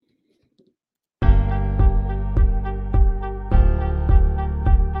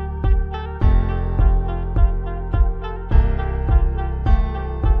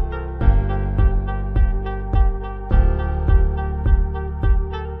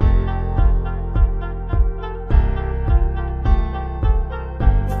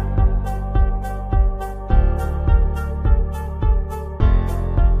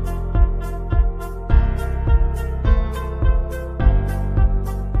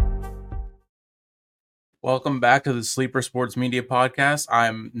Welcome back to the Sleeper Sports Media Podcast.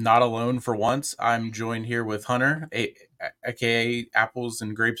 I'm not alone for once. I'm joined here with Hunter, aka Apples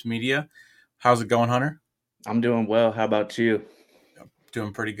and Grapes Media. How's it going, Hunter? I'm doing well. How about you?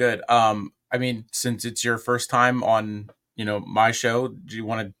 Doing pretty good. Since it's your first time on, my show, do you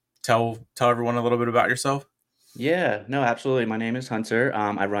want to tell everyone a little bit about yourself? Yeah, no, absolutely. My name is Hunter.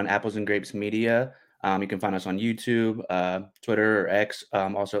 I run Apples and Grapes Media. You can find us on YouTube, Twitter or X,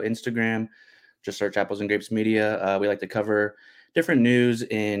 also Instagram. Just search Apples and Grapes Media. We like to cover different news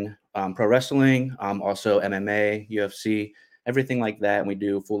in pro wrestling, also MMA, UFC, everything like that. And we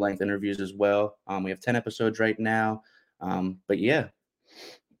do full length interviews as well. We have 10 episodes right now. But yeah,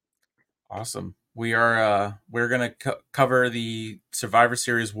 Awesome. We're gonna cover the Survivor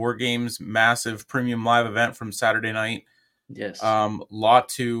Series War Games massive premium live event from Saturday night. yes. Lot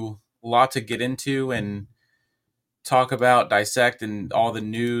to get into and talk about, dissect, and all the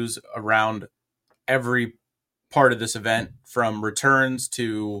news around every part of this event, from returns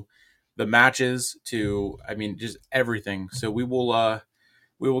to the matches to, just everything. So we will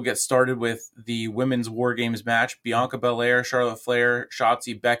get started with the women's War Games match. Bianca Belair, Charlotte Flair,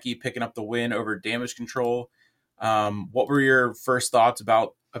 Shotzi, Becky picking up the win over Damage Control. What were your first thoughts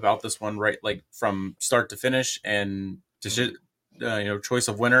about this one, right? Like from start to finish, and choice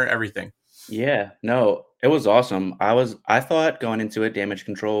of winner, everything. Yeah, no, it was awesome. I thought going into it, Damage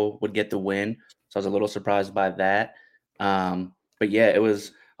Control would get the win, so I was a little surprised by that. But yeah, it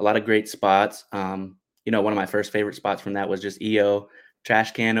was a lot of great spots. One of my first favorite spots from that was just Io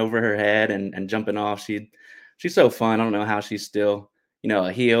trash can over her head and jumping off. She's so fun. I don't know how she's still,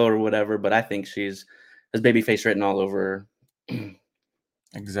 a heel or whatever, but I think she's has babyface written all over her.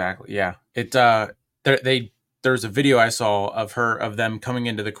 Exactly. Yeah. There's a video I saw of them coming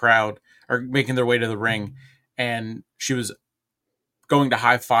into the crowd or making their way to the ring, and she was going to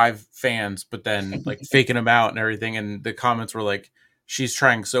high five fans, but then like faking them out and everything. And the comments were like, "She's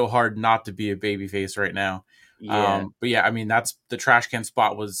trying so hard not to be a baby face right now." Yeah, But yeah, that's the trash can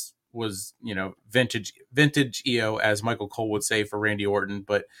spot was vintage EO, as Michael Cole would say for Randy Orton.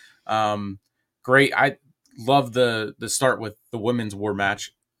 But great. I love the start with the women's war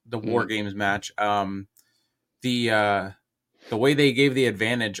match, the War mm, Games match. The the way they gave the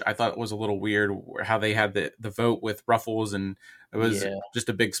advantage, I thought was a little weird. How they had the vote with Ruffles, and it was yeah, just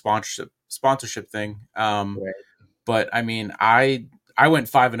a big sponsorship thing. right. But I went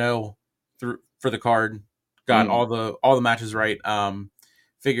 5-0 through for the card, got Mm, all the matches right.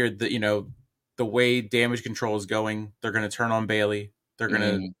 Figured that the way Damage Control is going, they're going to turn on Bailey. They're going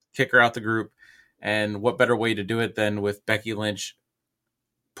to mm, kick her out the group, and what better way to do it than with Becky Lynch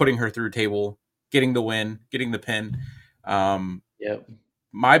putting her through table, getting the win, getting the pin. Um, yep,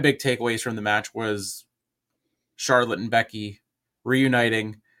 my big takeaways from the match was Charlotte and Becky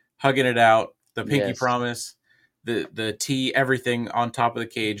reuniting, hugging it out, the pinky yes, promise, the tea, everything on top of the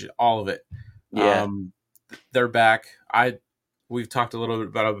cage, all of it. yeah. Um, they're back. We've talked a little bit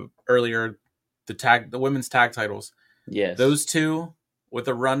about it earlier. The women's tag titles. Yes. Those two with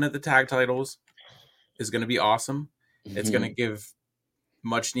a run at the tag titles is going to be awesome. It's going to Mhm. give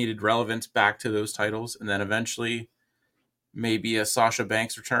much needed relevance back to those titles, and then eventually maybe a Sasha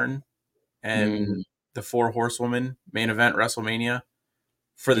Banks return and Mm. the Four Horsewomen main event WrestleMania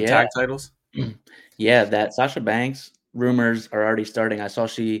for the Yeah. tag titles. Yeah, that Sasha Banks rumors are already starting. I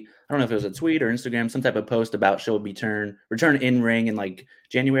don't know if it was a tweet or Instagram, some type of post about she'll be return in ring in like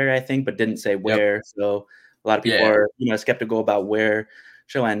January, I think, but didn't say Yep. where. So a lot of people Yeah. are, skeptical about where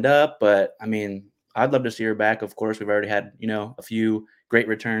she'll end up. But I mean, I'd love to see her back. Of course, we've already had, a few great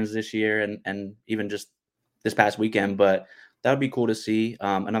returns this year and even just this past weekend. But that would be cool to see.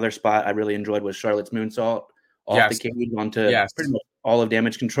 Another spot I really enjoyed was Charlotte's moonsault off the Yes. cage onto Yes. pretty much all of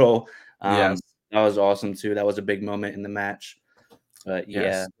Damage Control. Yes. That was awesome too. That was a big moment in the match. But yeah,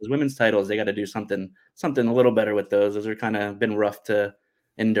 Yes. those women's titles, they got to do something a little better with those. Those are kind of been rough to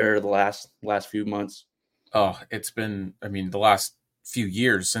endure the last few months. Oh, it's been, the last few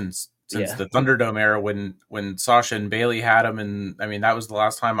years since Yeah. the Thunderdome era, when Sasha and Bailey had them, and that was the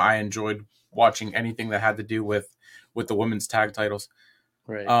last time I enjoyed watching anything that had to do with the women's tag titles.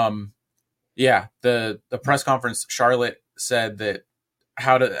 Right. Um, yeah, the press conference, Charlotte said that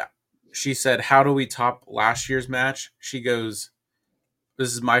how to she said, "How do we top last year's match?" She goes,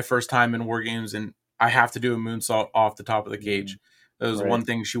 "This is my first time in War Games, and I have to do a moonsault off the top of the Mm, cage." That was right. one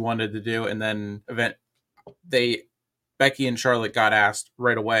thing she wanted to do, and then they Becky and Charlotte got asked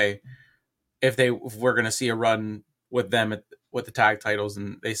right away if we're going to see a run with them with the tag titles,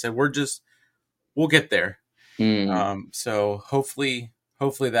 and they said we'll get there. Mm, So hopefully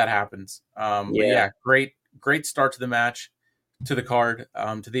that happens. But yeah. yeah, great start to the match, to the card,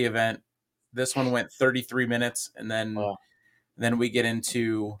 to the event. This one went 33 minutes, and Wow. then we get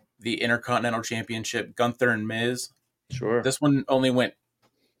into the Intercontinental Championship, Gunther and Miz. Sure. This one only went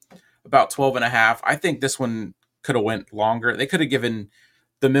about 12 and a half. I think this one could have went longer. They could have given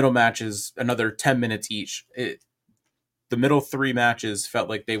the middle matches another 10 minutes each. The middle three matches felt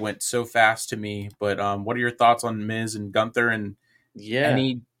like they went so fast to me. But what are your thoughts on Miz and Gunther, and Yeah.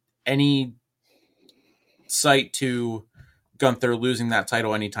 any sight to Gunther losing that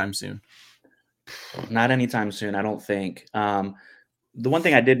title anytime soon? Not anytime soon, I don't think. The one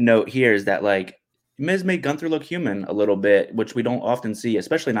thing I did note here is that like Miz made Gunther look human a little bit, which we don't often see,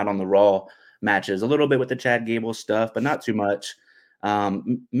 especially not on the Raw matches. A little bit with the Chad Gable stuff, but not too much.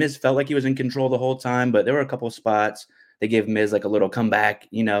 Miz felt like he was in control the whole time, but there were a couple spots they gave Miz like a little comeback.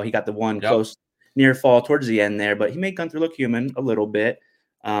 You know, he got the one Yep. close near fall towards the end there, but he made Gunther look human a little bit.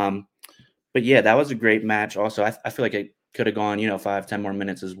 Um, but yeah, that was a great match. Also, I feel like it could have gone, 5, 10 more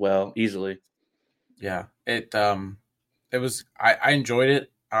minutes as well, easily. Yeah. It was I enjoyed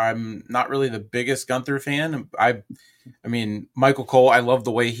it. I'm not really the biggest Gunther fan. I mean, Michael Cole, I love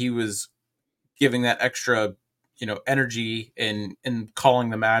the way he was giving that extra, energy and calling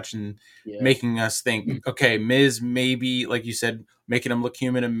the match and Yeah. making us think, okay, Miz maybe, like you said, making him look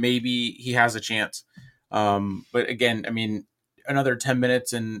human and maybe he has a chance. But again, I mean, another 10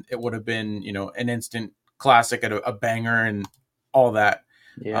 minutes and it would have been, an instant classic at a banger and all that.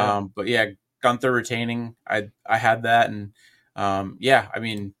 Yeah. But yeah, Gunther retaining, I had that. And yeah, I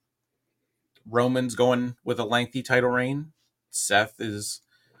mean, Roman's going with a lengthy title reign. Seth is,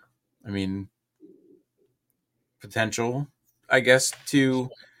 I mean, potential, I guess, to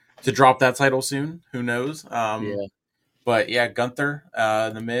drop that title soon. Who knows? Yeah. But yeah, Gunther,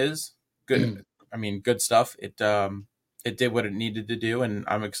 the Miz, good. I mean, good stuff. It did what it needed to do, and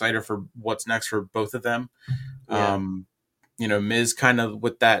I'm excited for what's next for both of them. Yeah. Miz kind of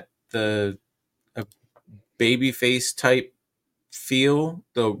with the a baby face type feel.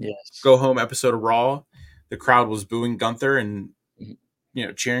 The Yes. go home episode of Raw, the crowd was booing Gunther and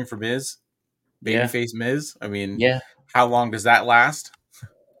Mhm. cheering for Miz, Yeah. babyface Miz. I mean, Yeah. how long does that last?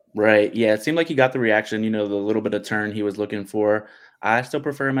 Right. Yeah. It seemed like he got the reaction, the little bit of turn he was looking for. I still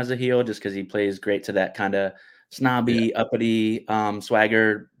prefer him as a heel just because he plays great to that kind of Yeah. snobby, uppity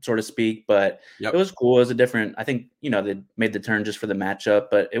swagger, so to speak. But it Yep. was cool. It was a different, I think, they made the turn just for the matchup,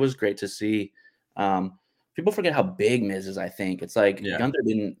 but it was great to see. Um, People forget how big Miz is, I think. It's like Yeah. Gunther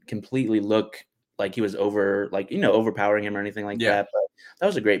didn't completely look like he was overpowering him or anything like Yeah. that. But that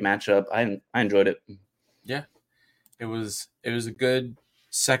was a great matchup. I enjoyed it. Yeah. It was a good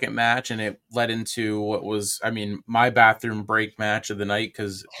second match, and it led into what was, I mean, my bathroom break match of the night,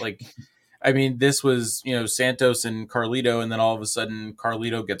 because like, I mean, this was, Santos and Carlito, and then all of a sudden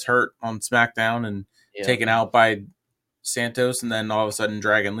Carlito gets hurt on SmackDown and Yeah. taken out by Santos, and then all of a sudden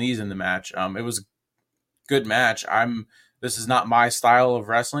Dragon Lee's in the match. It was a good match. This is not my style of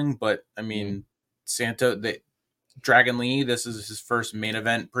wrestling, but I Mhm. mean, Dragon Lee, this is his first main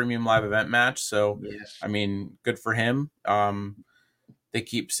event, premium live event match. So, Yes. I mean, good for him. They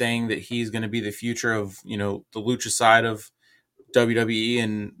keep saying that he's going to be the future of, the lucha side of WWE.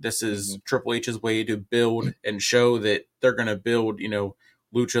 And this is Mhm. Triple H's way to build and show that they're going to build,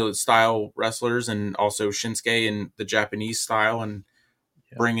 lucha style wrestlers, and also Shinsuke and the Japanese style, and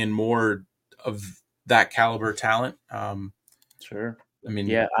Yeah. bring in more of that caliber talent. Sure. I mean,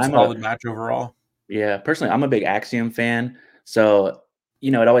 Yeah, I'm a solid match overall. yeah, personally, I'm a big Axiom fan. So,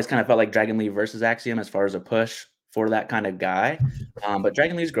 it always kind of felt like Dragon Lee versus Axiom as far as a push for that kind of guy. But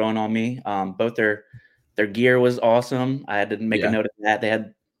Dragon Lee's growing on me. Both their gear was awesome. I had to make a Yeah. note of that. They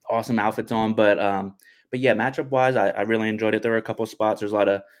had awesome outfits on, but yeah, matchup wise, I really enjoyed it. There were a couple spots. There's a lot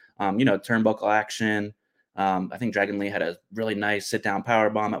of turnbuckle action. I think Dragon Lee had a really nice sit down power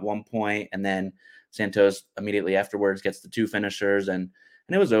bomb at one point, and then Santos immediately afterwards gets the two finishers, and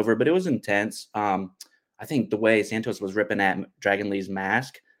it was over, but it was intense. I think the way Santos was ripping at Dragon Lee's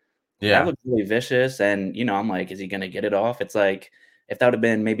mask, that Yeah. looked really vicious. And, I'm like, is he going to get it off? It's like, if that would have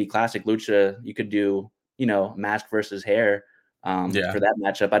been maybe classic lucha, you could do, mask versus hair Yeah. for that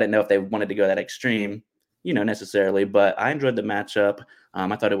matchup. I didn't know if they wanted to go that extreme, necessarily, but I enjoyed the matchup.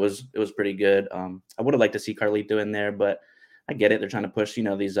 I thought it was pretty good. I would have liked to see Carlito in there, but I get it. They're trying to push,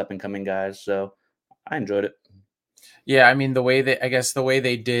 these up and coming guys. So I enjoyed it. Yeah, I mean, the way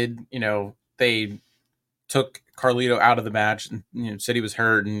they did, they took Carlito out of the match and said he was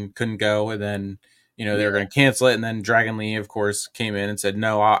hurt and couldn't go, and then they were Yeah. going to cancel it, and then Dragon Lee, of course, came in and said,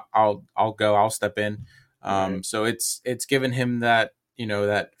 "No, I'll go, I'll step in." Right. So it's given him that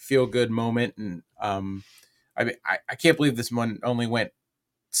that feel good moment, and I mean, I can't believe this one only went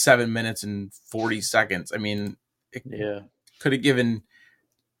 7 minutes and 40 seconds. I mean, it Yeah. could have given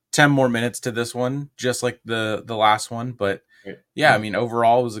 10 more minutes to this one, just like the last one. But Right. yeah, I mean,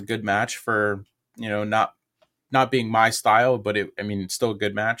 overall it was a good match for, not being my style, but I mean, it's still a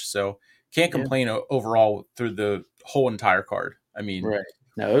good match. So can't Yeah. complain overall through the whole entire card. I mean, Right.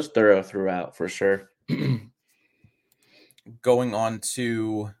 No, it was thorough throughout for sure. going on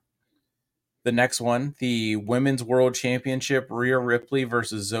to the next one, the Women's World Championship, Rhea Ripley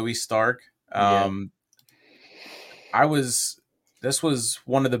versus Zoe Stark. Yeah. I was This was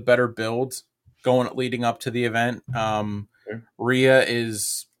one of the better builds going leading up to the event. Sure. Rhea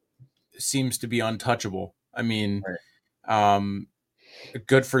seems to be untouchable. I mean, Right. um,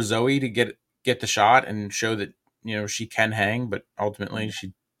 good for Zoe to get the shot and show that she can hang, but ultimately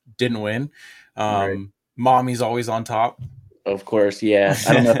she didn't win. Right. Mommy's always on top. Of course, yeah.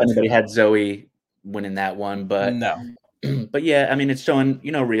 I don't know if anybody had Zoe winning that one, but No, but yeah, I mean, it's showing,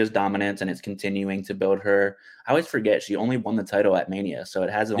 Rhea's dominance and it's continuing to build her. I always forget she only won the title at Mania, so it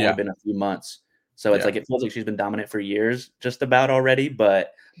hasn't only yeah, been a few months. So it's yeah, like it feels like she's been dominant for years, just about already,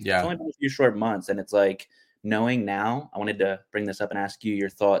 but it's yeah. only been a few short months. And it's like knowing now, I wanted to bring this up and ask you your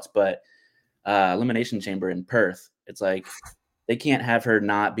thoughts, but Elimination Chamber in Perth, it's like they can't have her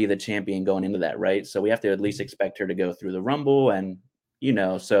not be the champion going into that, right? So we have to at least expect her to go through the Rumble and,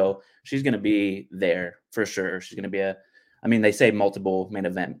 so she's going to be there for sure. She's going to be I mean, they say multiple main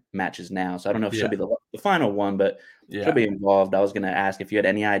event matches now. So I don't know if she'll Yeah, be the final one, but she'll yeah. be involved. I was going to ask if you had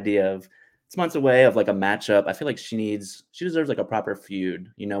any idea of it's months away of like a matchup. I feel like she deserves like a proper feud,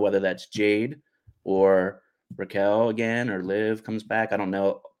 whether that's Jade or Raquel again or Liv comes back. I don't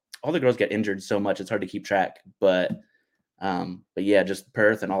know. All the girls get injured so much. It's hard to keep track, but yeah, just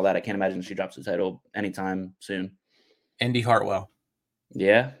Perth and all that. I can't imagine she drops the title anytime soon. Indy Hartwell.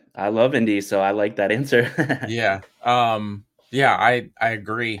 Yeah, I love Indy, so I like that answer. Yeah. Yeah, I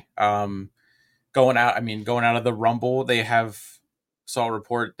agree. Going out of the Rumble, they saw a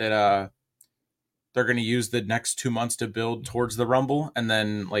report that they're going to use the next 2 months to build towards the Rumble, and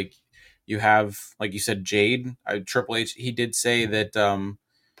then like you have, like you said, Jade. Triple H, he did say that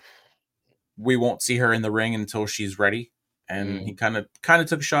we won't see her in the ring until she's ready, and he Mm. kind of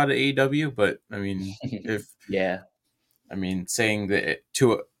took a shot at AEW. But I mean, if Yeah, saying that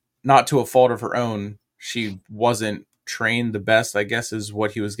not to a fault of her own, she wasn't trained the best, I guess, is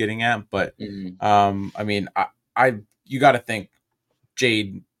what he was getting at. But mm. I mean, I you got to think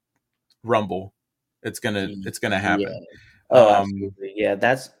Jade Rumble. It's gonna Yeah. happen. Oh, Um, absolutely. Yeah,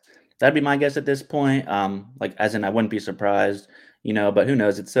 that'd be my guess at this point. Like as in I wouldn't be surprised, but who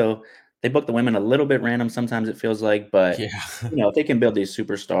knows? It's so they book the women a little bit random sometimes it feels like, but yeah, if they can build these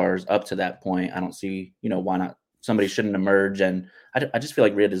superstars up to that point, I don't see, why not somebody shouldn't emerge. And I just feel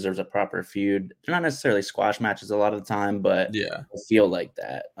like Rhea deserves a proper feud. They're not necessarily squash matches a lot of the time, but yeah, I feel like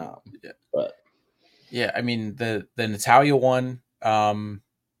that. yeah, But yeah. I mean, the Natalia one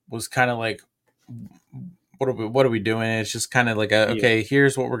was kind of like, what are we doing? It's just kind of like yeah, okay,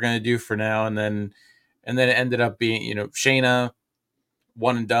 here's what we're gonna do for now, and then it ended up being Shayna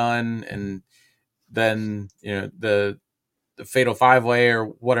one and done, and then the Fatal Five Way or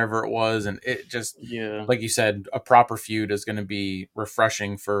whatever it was, and it just, yeah, like you said, a proper feud is going to be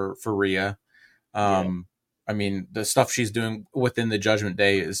refreshing for Rhea. yeah, Um, I mean, the stuff she's doing within the Judgment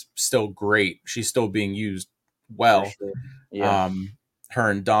Day is still great. She's still being used for well. sure. Yeah. Her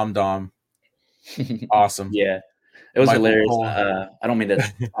and Dom Dom, awesome. Yeah. It was Michael hilarious. Cole, I don't mean to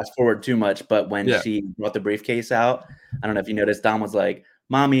fast forward too much, but when yeah, she brought the briefcase out, I don't know if you noticed, Dom was like,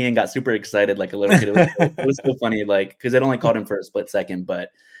 "Mommy," and got super excited like a little kid. It was so funny, like because it only called him for a split second,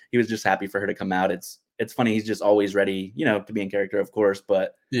 but he was just happy for her to come out. It's funny. He's just always ready, to be in character, of course.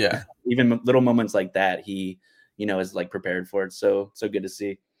 But yeah. even little moments like that, he, is like prepared for it. So good to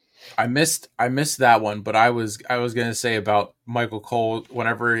see. I missed that one, but I was gonna say about Michael Cole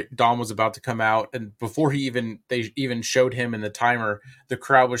whenever Dom was about to come out, and before they even showed him in the timer, the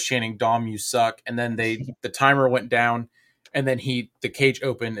crowd was chanting "Dom, you suck," and then the timer went down, and then the cage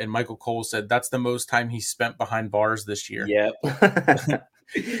opened, and Michael Cole said that's the most time he spent behind bars this year. Yep.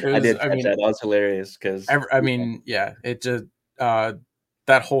 It I was, did I catch that. mean, That was hilarious because yeah, it just uh,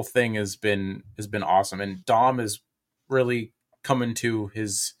 that whole thing has been awesome, and Dom is really coming to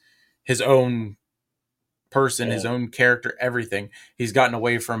his own person, yeah. his own character, everything. He's gotten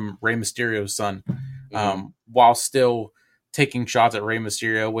away from Rey Mysterio's son, Mhm. while still taking shots at Rey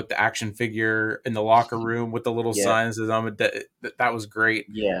Mysterio with the action figure in the locker room with the little Yeah. sign that says "I'm a that was great.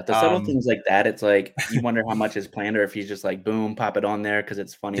 Yeah, the subtle Um, things like that, it's like, you wonder how much is planned or if he's just like, "Boom, pop it on there because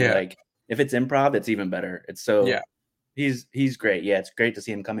it's funny." yeah, Like, if it's improv, it's even better. It's yeah, so he's great. Yeah, it's great to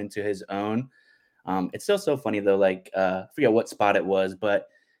see him come into his own. It's still so funny though, like, I forget what spot it was, but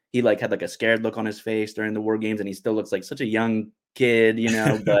he, like, had, like, a scared look on his face during the War Games, and he still looks like such a young kid,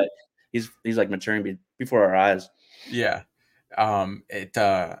 but he's like maturing before our eyes. Yeah.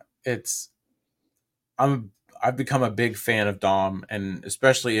 It's I've become a big fan of Dom, and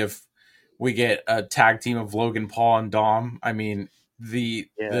especially if we get a tag team of Logan Paul and Dom. I mean, the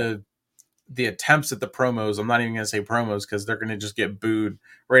Yeah. the the attempts at the promos, I'm not even going to say promos because they're going to just get booed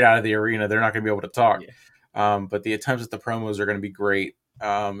right out of the arena. They're not going to be able to talk. Yeah. But the attempts at the promos are going to be great.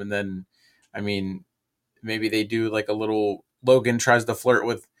 And then, I mean, maybe they do like a little Logan tries to flirt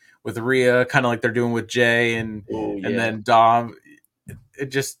with Rhea, kind of like they're doing with Jay, Oh and yeah. then Dom. It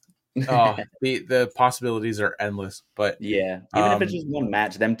just the possibilities are endless. But Yeah. Even if it's um, just one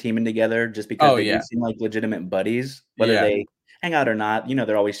match, them teaming together just because oh they do yeah, seem like legitimate buddies, whether yeah, they hang out or not,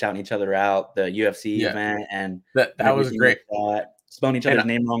 they're always shouting each other out, the UFC yeah. event and That was everything like great, that, spelling each and other's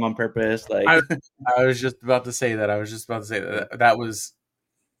name wrong on purpose, like I I was just about to say that. I was just about to say yeah. that that was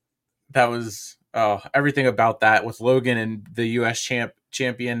everything about that with Logan and the U.S. Yeah,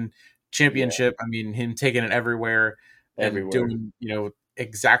 championship. I mean, him taking it everywhere and everywhere. doing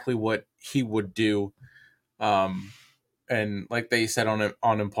exactly what he would do. Um, and like they said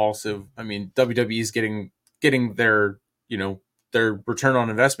on Impulsive, I mean, WWE is getting their their return on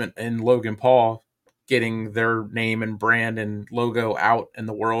investment in Logan Paul, getting their name and brand and logo out in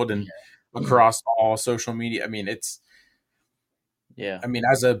the world and Yeah. across all social media. Yeah. I mean,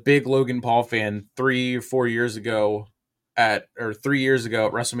 as a big Logan Paul fan, 3 or 4 years ago or 3 years ago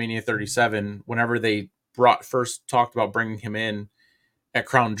at WrestleMania 37, whenever they first talked about bringing him in at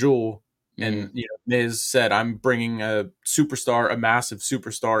Crown Jewel, and Mhm. Miz said, "I'm bringing a massive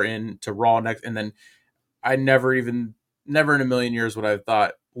superstar in to Raw next," and then I never in a million years would I have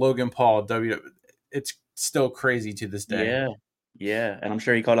thought Logan Paul It's still crazy to this day. Yeah. Yeah, and I'm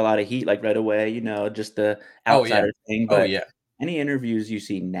sure he caught a lot of heat, like, right away, just the Oh yeah, outsider thing, oh but yeah, any interviews you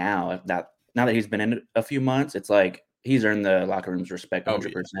see now, if that now that he's been in it a few months, it's like he's earned the locker room's respect oh yeah.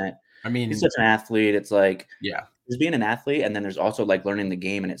 100%. I He's mean, such an athlete, it's like yeah, there's being an athlete, and then there's also, like, learning the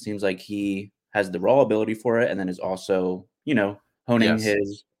game, and it seems like he has the raw ability for it, and then is also, honing yes.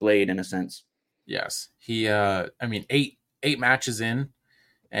 his blade in a sense. Yes, he. I mean, eight matches in,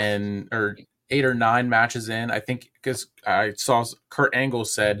 and or 8 or 9 matches in. I think because I saw Kurt Angle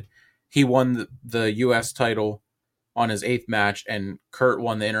said he won the U.S. title on his eighth match, and Kurt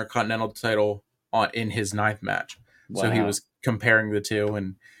won the Intercontinental title in his ninth match. So he Wow. was comparing the two,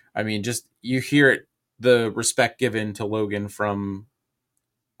 and I mean, just you hear it, the respect given to Logan from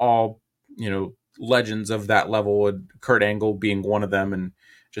all legends of that level, with Kurt Angle being one of them, and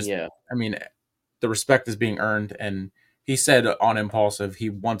just Yeah. I mean the respect is being earned. And he said on Impulsive he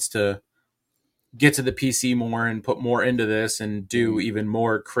wants to get to the PC more and put more into this and do Mhm. even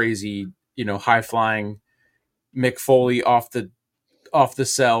more crazy, high flying Mick Foley off the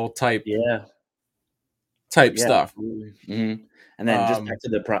cell Yeah. type Yeah, stuff. absolutely. Mhm. And then just Um,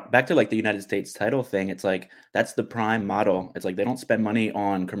 back to, like, the United States title thing, it's like, that's the Prime model. It's like they don't spend money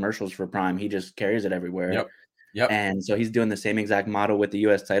on commercials for Prime, he just carries it everywhere, yep, yep, and so he's doing the same exact model with the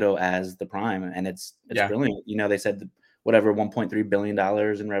US title as the Prime, and it's yeah, brilliant. They said whatever, $1.3 billion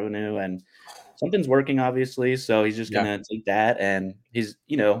in revenue, and something's working, obviously, so he's just yeah, gonna take that, and he's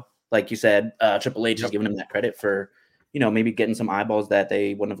like you said, Triple H is yep, giving him that credit for, maybe getting some eyeballs that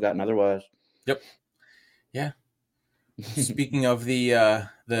they wouldn't have gotten otherwise. yep, yeah. Speaking of the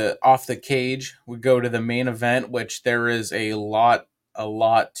off the cage, we go to the main event, which there is a lot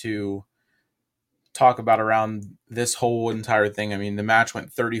to talk about around this whole entire thing. I mean, the match went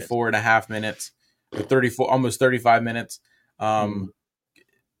Yes. 34 and a half minutes, or 34, almost 35 minutes. Mm. Um,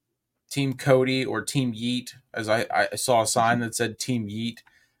 Team Cody or Team Yeet, as I saw a sign that said Team Yeet,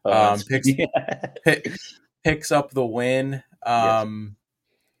 Oh, that's picks yeah. pick, picks up the win. Yes.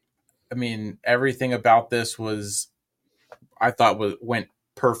 I mean, everything about this I thought went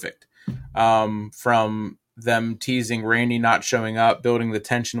perfect. From them teasing Randy not showing up, building the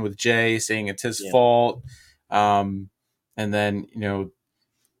tension with Jay, saying it's his Yeah. fault, um, and then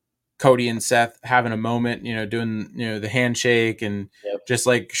Cody and Seth having a moment, doing the handshake, and Yep. just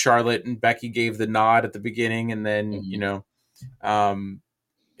like Charlotte and Becky gave the nod at the beginning, and then Mhm. um,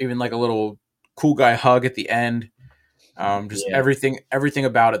 even like a little cool guy hug at the end. Just Yeah. everything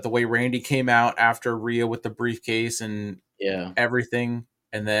about it. The way Randy came out after Rhea with the briefcase and Yeah. everything,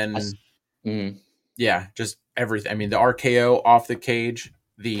 and I s then Mhm. yeah, just everything. I mean, the RKO off the cage,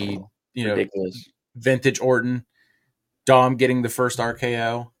 the you know Ridiculous. vintage Orton, Dom getting the first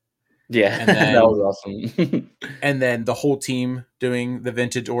RKO, Yeah. and That was then awesome. the whole team doing the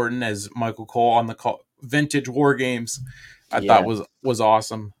vintage Orton as Michael Cole on the call. Vintage War Games, I thought Yeah. was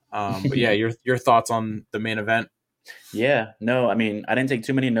awesome. But yeah, your thoughts on the main event? Yeah. No, I mean, I didn't take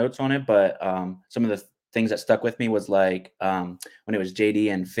too many notes on it, but, some of the things that stuck with me was like when it was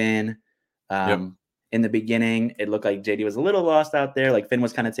JD and Finn. Yep. In the beginning, it looked like JD was a little lost out there. Like Finn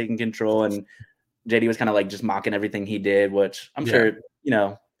was kind of taking control, and JD was kind of like just mocking everything he did, which I'm Yeah. sure,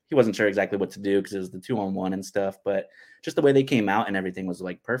 he wasn't sure exactly what to do because it was the 2-on-1 and stuff. But just the way they came out and everything was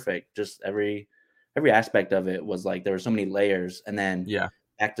like perfect. Just every aspect of it was like there were so many layers. And then Yeah.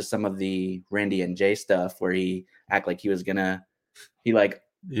 back to some of the Randy and Jay stuff where he act like he like,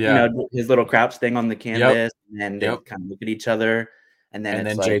 Yeah. his little crouch thing on the Yep. canvas, and then they Yep. kind of look at each other, and then And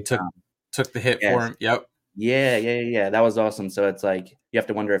it's then like, Jay took the hit for yes, him. Yep. yeah, that was awesome. So it's like you have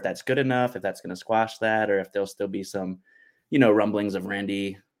to wonder if that's good enough, if that's going to squash that, or if there'll still be some, rumblings of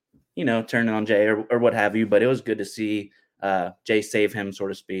Randy, turning on Jay or what have you. But it was good to see Jay save him, so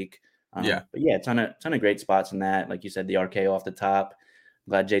to speak. Yeah. But yeah, ton of great spots in that. Like you said, the RKO off the top.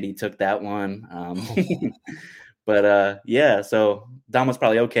 Glad JD took that one. But yeah, so Dom was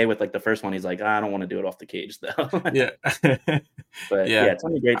probably okay with like the first one. He's like, I don't want to do it off the cage though. Yeah. But Yeah. yeah,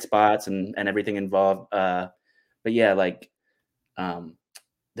 ton of great spots and everything involved. But yeah, like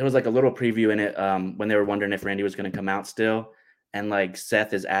there was like a little preview in it when they were wondering if Randy was going to come out still, and like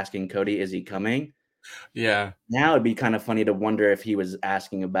Seth is asking Cody, is he coming? Yeah. Now it'd be kind of funny to wonder if he was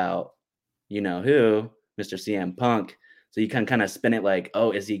asking about, who, Mr. CM Punk. So you can kind of spin it like,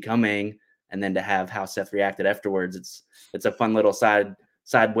 oh, is he coming? And then to have how Seth reacted afterwards, it's a fun little side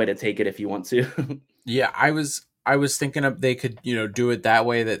way to take it if you want to. Yeah. I was thinking of they could, do it that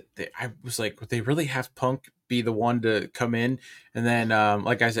way I was like, would they really have Punk be the one to come in? And then,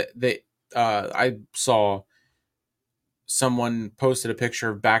 like I said, I saw someone posted a picture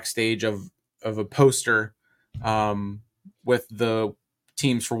of backstage of a poster, with the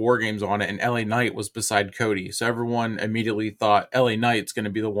teams for War Games on it, and LA Knight was beside Cody. So everyone immediately thought LA Knight's going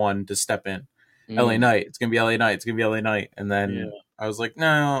to be the one to step in. LA Knight, it's going to be LA Knight, it's going to be LA Knight. And Yeah. then I was like,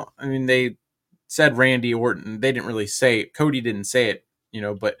 no, I mean, they said Randy Orton. They didn't really say it. Cody didn't say it,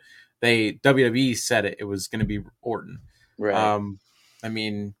 but WWE said it. It was going to be Orton. Right. I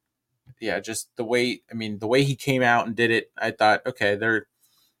mean, yeah, just the way he came out and did it, I thought, okay,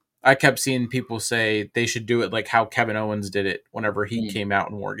 I kept seeing people say they should do it like how Kevin Owens did it whenever he came out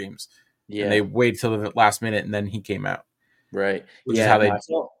in War Games. Yeah. And they waited till the last minute and then he came out. Right. Which yeah. is how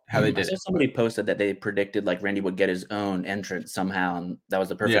No, they I did saw it. somebody posted that they predicted like Randy would get his own entrance somehow, and that was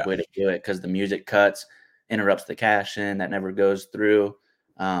the perfect Yeah. way to do it because the music cuts, interrupts the cash in, that never goes through.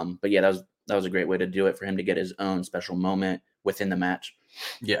 But yeah, that was a great way to do it for him to get his own special moment within the match.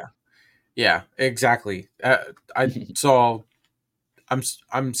 Yeah. Yeah, exactly. I saw.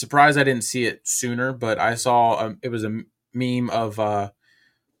 I'm surprised I didn't see it sooner, but I saw it was a meme of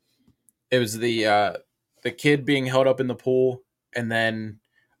it was the kid being held up in the pool, and then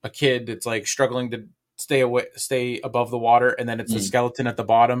a kid that's like struggling to stay above the water, and then it's the skeleton at the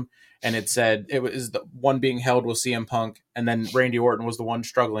bottom, and it said it was the one being held was CM Punk, and then Randy Orton was the one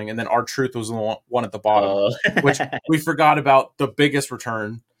struggling, and then R-Truth was the one at the bottom, which we forgot about the biggest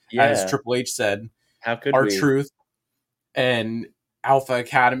return, as Triple H said. How could R-Truth and Alpha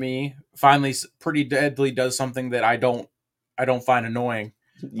Academy finally Pretty Deadly does something that I don't find annoying.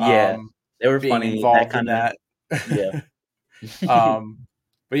 Yeah, they were being funny, involved in that. Yeah.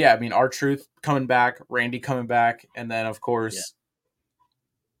 But yeah, I mean, R-Truth coming back, Randy coming back, and then of course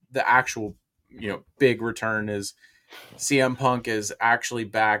the actual big return is CM Punk is actually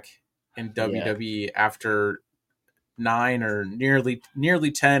back in WWE after 9 or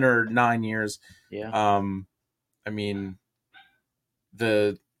nearly 10 or 9 years. Yeah. I mean,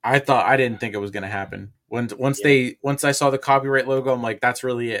 I didn't think it was going to happen. Once I saw the copyright logo, I'm like, that's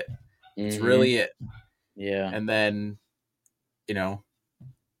really it. It's really it. Yeah. And then,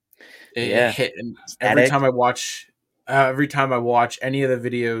 it hit. And every time I watch any of the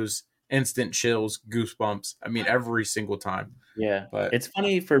videos, instant chills, goosebumps. I mean, every single time. Yeah. But it's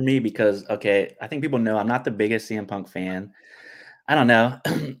funny for me because, okay, I think people know I'm not the biggest CM Punk fan. I don't know,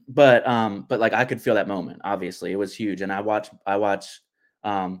 but like I could feel that moment. Obviously, it was huge, and I watched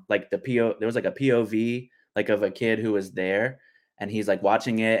like there was like a POV like of a kid who was there, and he's like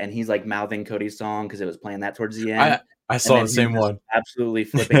watching it, and he's like mouthing Cody's song because it was playing that towards the end. I saw the same one, absolutely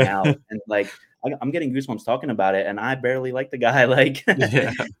flipping out, and like I'm getting goosebumps talking about it, and I barely like the guy, like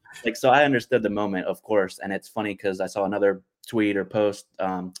yeah. Like so I understood the moment, of course, and it's funny because I saw another tweet or post,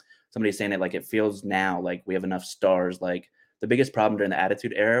 somebody saying it like it feels now like we have enough stars, like. The biggest problem during the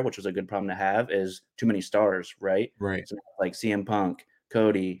Attitude Era, which was a good problem to have, is too many stars, right? Right. So like CM Punk,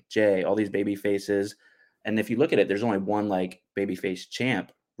 Cody, Jay, all these baby faces. And if you look at it, there's only one like babyface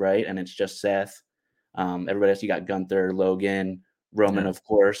champ, right? And it's just Seth. Everybody else, you got Gunther, Logan, Roman, of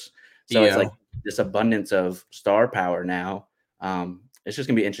course. So it's like this abundance of star power now. It's just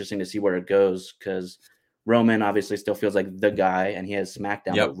gonna be interesting to see where it goes because Roman obviously still feels like the guy, and he has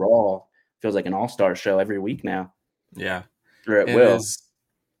SmackDown, Yep. but Raw feels like an all-star show every week now. Yeah. Or it It will. is.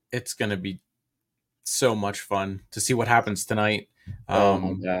 It's gonna be so much fun to see what happens tonight. Oh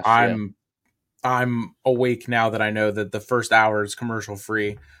my gosh, yeah. I'm awake now that I know that the first hour is commercial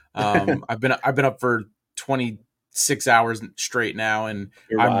free. I've been up for 26 hours straight now, and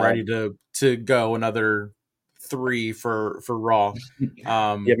You're I'm wild. ready to go another three for Raw. You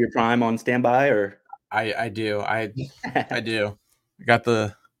have your Prime on standby, or I do I do. I got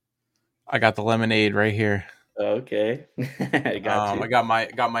the I got the lemonade right here. okay, I got I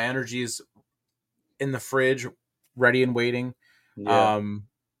you. got my energies in the fridge, ready and waiting. Yeah, Um,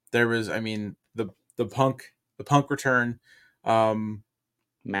 there was, I mean, the punk return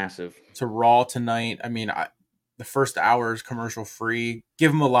massive. to Raw tonight. I mean, the first hour is commercial free.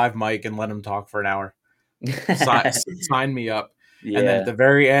 Give him a live mic and let him talk for an hour. Sign me up. And then at Yeah. the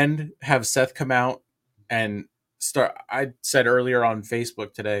very end, have Seth come out and start. I said earlier on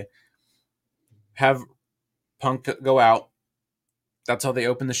Facebook today, have Punk go out. That's how they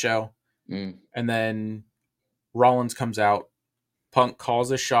open the show. Mm. And then Rollins comes out. Punk calls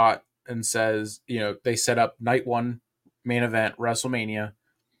a shot and says, they set up night one main event, WrestleMania,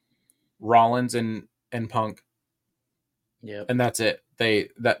 Rollins and Punk, Yep. and that's it.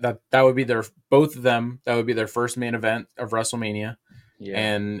 That would be their both of them. That would be their first main event of WrestleMania, Yeah.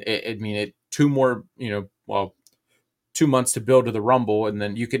 and it two more, 2 months to build to the Rumble, and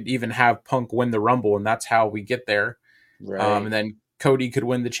then you could even have Punk win the Rumble, and that's how we get there. And Right. then Cody could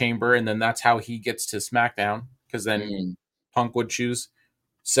win the Chamber, and then that's how he gets to SmackDown, because then Mm. Punk would choose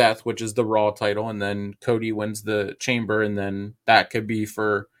Seth, which is the Raw title, and then Cody wins the Chamber, and then that could be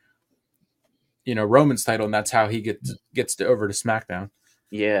for Roman's title, and that's how he gets to over to SmackDown.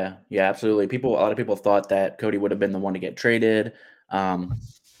 Yeah. Yeah. Absolutely. A lot of people thought that Cody would have been the one to get traded,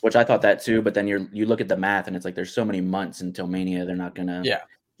 which I thought that too. But then you look at the math, and it's like there's so many months until Mania. They're not gonna Yeah,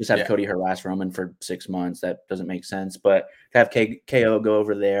 just have yeah, Cody harass Roman for 6 months. That doesn't make sense. But to have KO go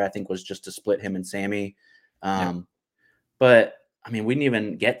over there, I think was just to split him and Sammy. yeah. But I mean, we didn't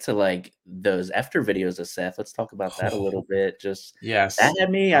even get to like those after videos of Seth. Let's talk about that a little bit. Just that Yes. had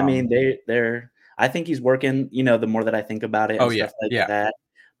me. I mean, they're. I think he's working. The more that I think about it Oh and yeah, stuff like yeah, that.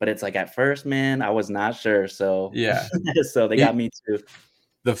 But it's like at first, man, I was not sure. So, yeah. so they got It me too.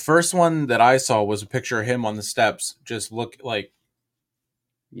 the first one that I saw was a picture of him on the steps, just look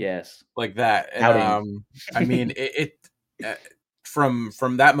Yes, like that, and outing. I mean, uh, from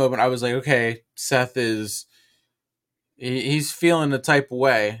that moment, I was like, okay, Seth is he's feeling the type of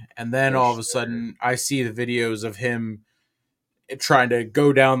way, and then For all of a sure. sudden, I see the videos of him trying to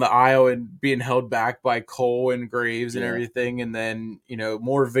go down the aisle and being held back by Cole and Graves and Yeah. everything, and then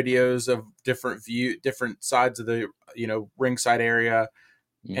more videos of different sides of the ringside area,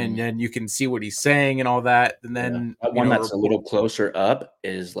 and Mhm. then you can see what he's saying and all that, and Yeah. then That one that's a little closer up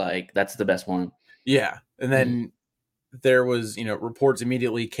is like that's the best one. yeah, and then there was reports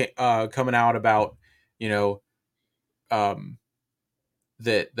immediately coming out about you know um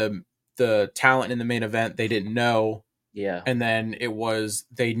that the talent in the main event they didn't know, Yeah. and then it was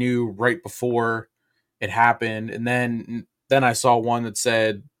they knew right before it happened, and then I saw one that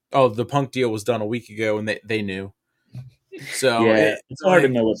said, oh, the Punk deal was done a week ago, and they knew. So Yeah. it It's hard to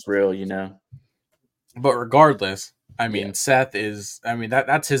like, know what's real. but regardless, I Yeah. mean, Seth is, I mean,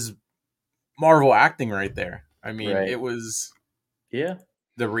 that's his Marvel acting right there. I mean, Right. it was, Yeah.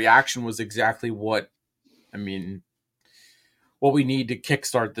 the reaction was exactly what, I mean, what we need to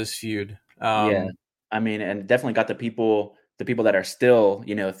kickstart this feud. Yeah. I mean, and definitely got the people that are still,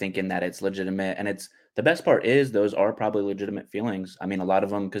 thinking that it's legitimate. And it's the best part is those are probably legitimate feelings. I mean, a lot of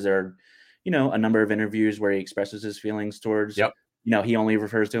them, because there are, a number of interviews where he expresses his feelings towards, Yep. he only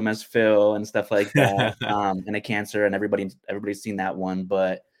refers to him as Phil and stuff like that, and a cancer, and everybody's seen that one.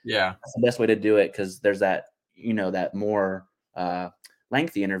 But Yeah. that's the best way to do it because there's that, that more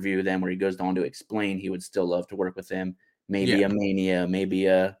lengthy interview then where he goes on to explain he would still love to work with him. Maybe Yeah. a Mania, maybe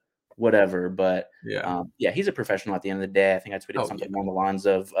a whatever. But Yeah. yeah, he's a professional at the end of the day. I think I tweeted Oh yeah. something along the lines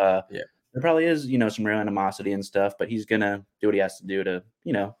of Yeah. there probably is, some real animosity and stuff, but he's gonna do what he has to do to,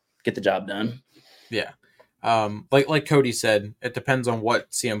 get the job done. Yeah. Like Cody said, it depends on what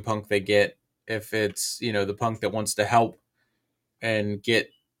CM Punk they get. If it's the Punk that wants to help and get,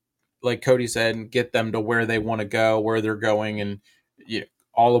 like Cody said, and get them to where they want to go, where they're going, and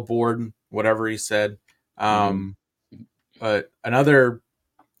all aboard, whatever he said. Hmm. Um, but another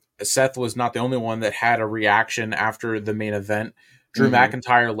Seth was not the only one that had a reaction after the main event. Drew Hmm.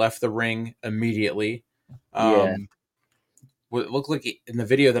 McIntyre left the ring immediately. Yeah. What it looked like in the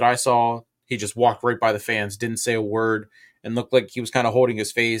video that I saw, he just walked right by the fans, didn't say a word, and looked like he was kind of holding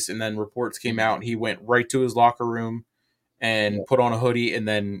his face. And then reports came out, and he went right to his locker room and put on a hoodie, and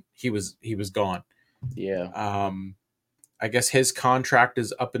then he was gone. Yeah. I guess his contract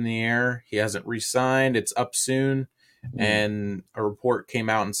is up in the air. He hasn't re-signed. It's up soon. And a report came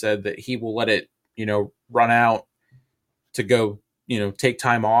out and said that he will let it, run out to go, take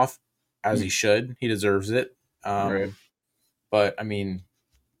time off as he should. He deserves it. Right. But I mean,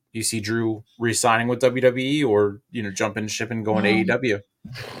 you see Drew re-signing with WWE or, jumping ship and going to AEW?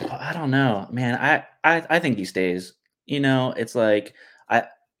 I don't know, man. I think he stays. It's like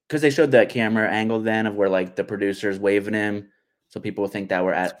because they showed that camera angle then of where like the producers waving him, so people think that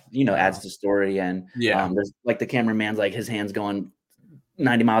we're at adds to the story. And there's like the cameraman's like his hands going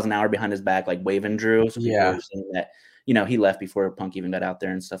 90 miles an hour behind his back, like waving Drew. So people are saying that he left before Punk even got out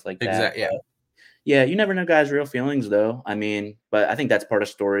there and stuff like that. Exactly. Yeah. Yeah, you never know guys' real feelings though. I mean, but I think that's part of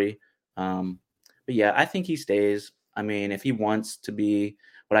story. But yeah, I think he stays. I mean, if he wants to be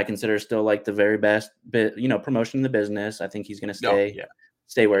what I consider still like the very best bit, promotion in the business, I think he's going to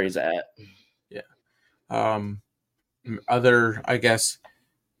stay where he's at. Yeah. Other, I guess,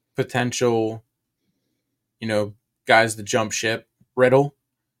 potential, guys to jump ship. Riddle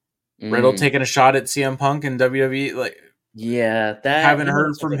taking a shot at CM Punk and WWE. Like, yeah, that haven't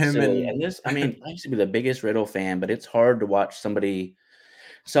heard from him. And this, I mean, I used to be the biggest Riddle fan, but it's hard to watch somebody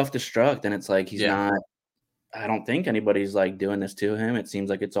self-destruct, and it's like he's not. I don't think anybody's like doing this to him. It seems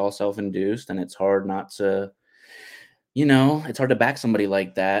like it's all self-induced, and it's hard not to, it's hard to back somebody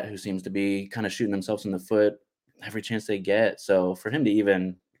like that who seems to be kind of shooting themselves in the foot every chance they get. So for him to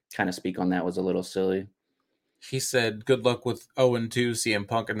even kind of speak on that was a little silly. He said, "Good luck with 0-2 CM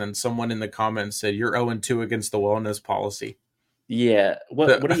Punk," and then someone in the comments said, "You're 0-2 against the wellness policy." Yeah,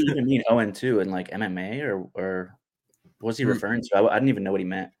 what do you even mean 0-2 in like MMA or what was he referring to? I didn't even know what he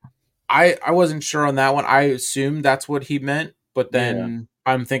meant. I wasn't sure on that one. I assumed that's what he meant, but then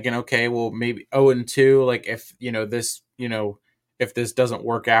I'm thinking, okay, well maybe 0-2. Like if this if this doesn't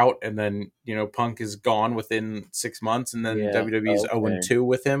work out, and then Punk is gone within 6 months, and then WWE's 0-2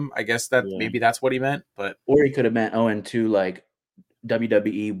 with him. I guess that maybe that's what he meant, but or he could have meant 0-2 like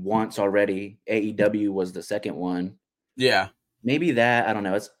WWE once already. AEW was the second one. Yeah, maybe that. I don't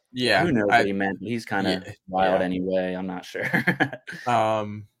know. It's who knows what he meant. He's kind of wild anyway. I'm not sure.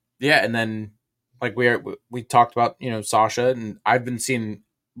 Yeah, and then like we talked about Sasha, and I've been seeing,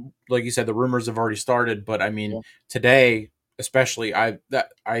 like you said, the rumors have already started, but I mean today especially I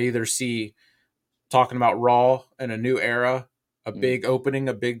either see talking about Raw and a new era, a big opening,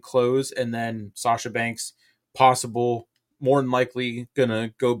 a big close, and then Sasha Banks possible, more than likely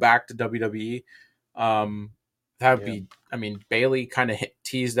gonna go back to WWE. That would be, I mean, Bayley kind of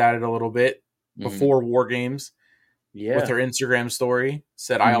teased at it a little bit before War Games. With her Instagram story,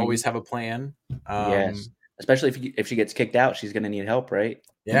 said, "I always have a plan." Yes, especially if she gets kicked out, she's going to need help, right?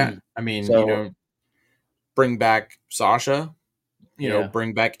 Yeah, I mean, bring back Sasha,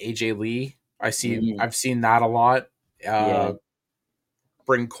 bring back AJ Lee. I've seen that a lot.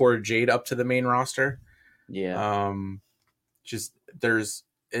 Bring Cora Jade up to the main roster. Yeah.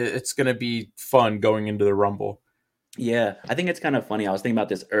 It's going to be fun going into the Rumble. Yeah, I think it's kind of funny. I was thinking about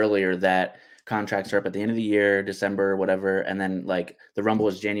this earlier that contracts are up at the end of the year, December, whatever, and then like the Rumble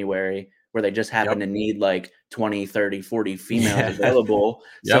is January, where they just happen to need like 20, 30, 40 females available.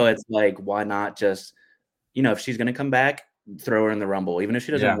 So it's like, why not just, if she's going to come back, throw her in the Rumble, even if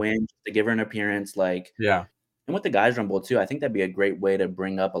she doesn't win, to give her an appearance. Like, and with the guys Rumble too, I think that'd be a great way to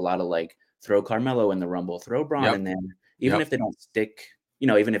bring up a lot of like, throw Carmelo in the Rumble, throw Braun in there, even if they don't stick,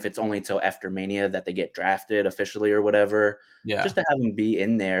 even if it's only till after Mania that they get drafted officially or whatever, just to have them be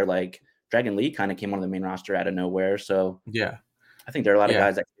in there. Like Dragon Lee kind of came on the main roster out of nowhere. So I think there are a lot of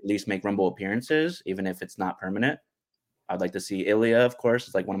guys that at least make Rumble appearances, even if it's not permanent. I'd like to see Ilya, of course.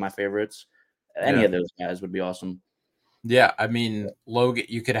 It's like one of my favorites. Any of those guys would be awesome. Yeah, I mean, Logan,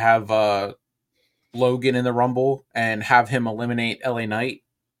 you could have Logan in the Rumble and have him eliminate LA Knight.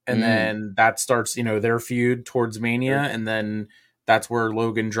 And then that starts, their feud towards Mania. And then that's where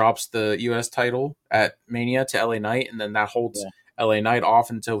Logan drops the U.S. title at Mania to LA Knight. And then that holds LA Knight off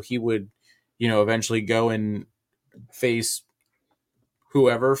until he would, eventually go and face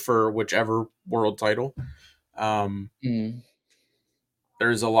whoever for whichever world title.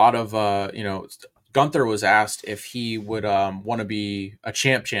 There's a lot of, Gunther was asked if he would want to be a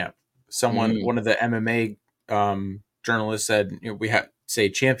champ. One of the MMA journalists said, we have say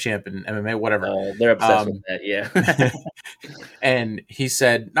champ in MMA, whatever. They're obsessed with that, and he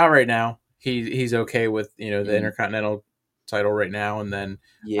said, not right now. He's okay with the Intercontinental title right now, and then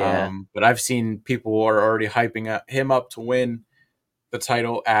but I've seen people are already hyping him up to win the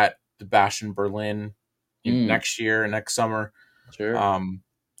title at the Bash in Berlin next year, next summer. Sure.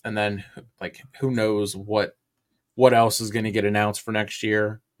 And then like who knows what else is going to get announced for next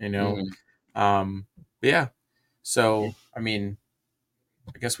year, you know? Yeah. So, I mean,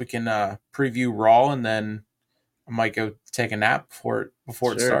 I guess we can preview Raw, and then I might go take a nap before it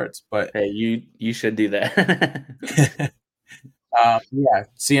Sure. starts. But Hey, you should do that. yeah,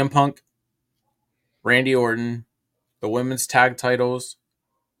 CM Punk, Randy Orton, the women's tag titles,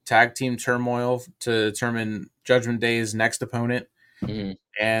 tag team turmoil to determine Judgment Day's next opponent,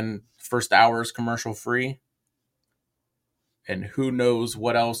 and first hour is commercial free. And who knows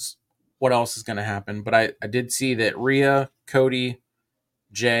what else is going to happen. But I did see that Rhea, Cody,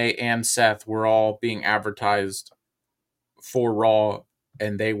 Jay, and Seth were all being advertised for Raw,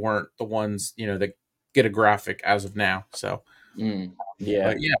 and they weren't the ones, that get a graphic as of now. So, Yeah.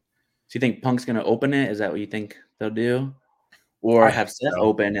 but yeah. So you think Punk's gonna open it? Is that what you think they'll do, or I have hope Seth so.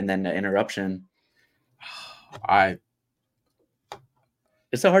 open and then the interruption? I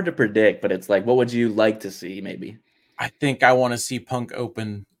It's so hard to predict, but it's like, what would you like to see? Maybe. I think I want to see Punk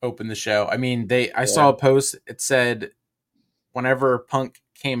open the show. I mean, I Yeah. saw a post. It said whenever Punk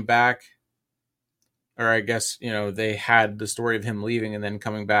came back, or I guess they had the story of him leaving and then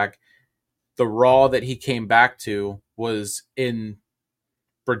coming back. The Raw that he came back to was in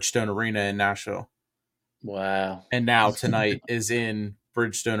Bridgestone Arena in Nashville. Wow. And now tonight is in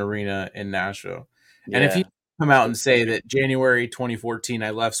Bridgestone Arena in Nashville. And if Yeah. you come out and say that January 2014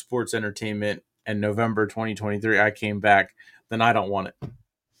 I left sports entertainment and November 2023 I came back, then I don't want it.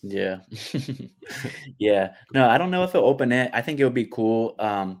 Yeah. Yeah. No, I don't know if he'll open it. I think it would be cool.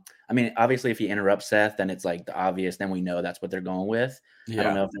 I mean, obviously, if he interrupts Seth, then it's like the obvious. Then we know that's what they're going with. I don't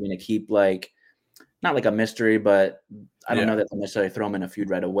Yeah. know if they're going to keep like not like a mystery, but I don't know Yeah. that they'll necessarily throw him in a feud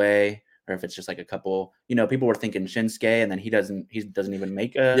right away, or if it's just like a couple. People were thinking Shinsuke, and then he doesn't even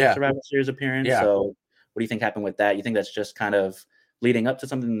make a Yeah. Survivor Series appearance. Yeah. So, what do you think happened with that? You think that's just kind of leading up to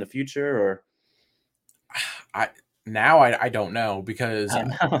something in the future, or I don't know, because I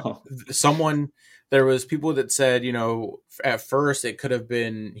don't know. there was people that said, at first it could have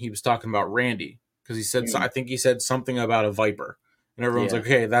been he was talking about Randy, because he said I think he said something about a Viper, and everyone's Yeah. like,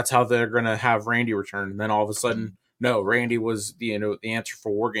 okay, that's how they're gonna have Randy return. And then all of a sudden, no, Randy was the answer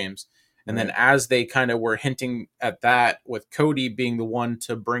for War Games. And then as they kind of were hinting at that, with Cody being the one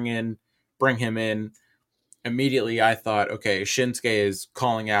to bring him in, immediately I thought, okay, Shinsuke is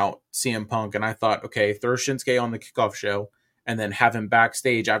calling out CM Punk, and I thought, okay, throw Shinsuke on the kickoff show, and then have him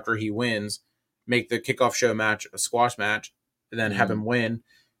backstage after he wins, make the kickoff show match a squash match, and then have him win.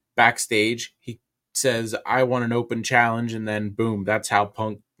 Backstage, he says, "I want an open challenge," and then boom, that's how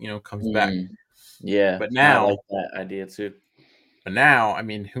Punk, comes back. Yeah. But No, I like now, that idea too. I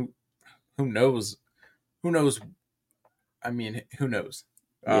mean, who knows? Who knows? I mean, who knows?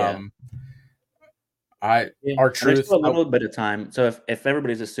 Yeah. Our And there's truth. still a little bit of time. So if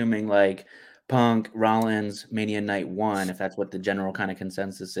everybody's assuming like Punk, Rollins, Mania Night 1, if that's what the general kind of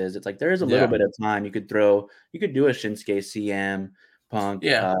consensus is, it's like there is a little Yeah. bit of time. You could do a Shinsuke CM Punk.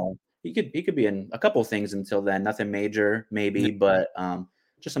 Yeah. He could be in a couple things until then. Nothing major, maybe, but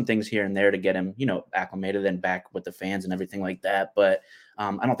just some things here and there to get him, acclimated and back with the fans and everything like that. But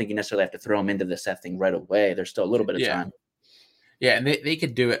I don't think you necessarily have to throw him into the Seth thing right away. There's still a little bit of time. Yeah, and they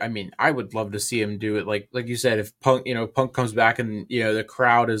could do it. I mean, I would love to see him do it. Like you said, if Punk comes back and the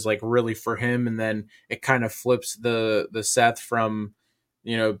crowd is like really for him, and then it kind of flips the Seth from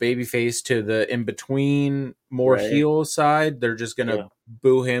babyface to the in between more heel side. They're just gonna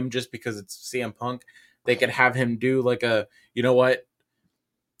boo him just because it's CM Punk. They could have him do like a, what,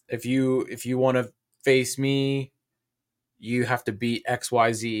 if you want to face me, you have to beat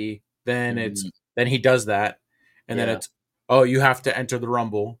XYZ. Then then he does that, and then it's, oh, you have to enter the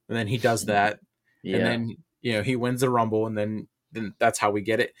Rumble, and then he does that, and then he wins the Rumble, and then that's how we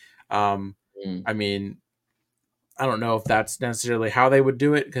get it. I mean, I don't know if that's necessarily how they would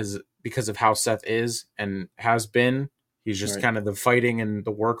do it, because of how Seth is and has been. He's just kind of the fighting and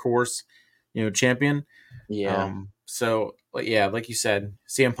the workhorse, champion. Yeah. So yeah, like you said,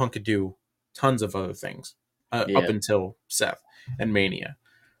 CM Punk could do tons of other things up until Seth and Mania.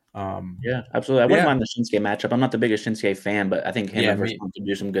 Yeah, absolutely. I wouldn't mind the Shinsuke matchup. I'm not the biggest Shinsuke fan, but I think him and versus Punk could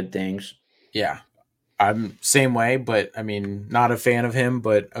do some good things. Yeah, I'm same way, but I mean, not a fan of him,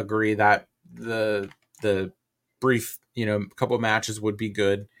 but agree that the brief, couple of matches would be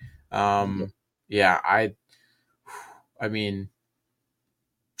good. Yeah, I mean,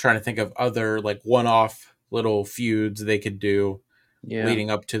 trying to think of other like one-off little feuds they could do leading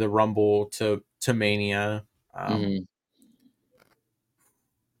up to the Rumble to Mania.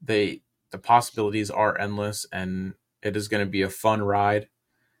 The possibilities are endless, and it is going to be a fun ride.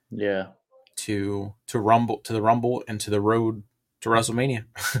 Yeah. to Rumble, to the Rumble, and to the road to WrestleMania.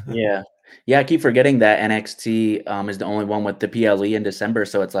 Yeah. Yeah, I keep forgetting that NXT, is the only one with the PLE in December,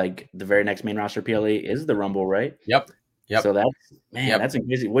 so it's like the very next main roster PLE is the Rumble, right? Yep. Yep. So that's man, Yep. that's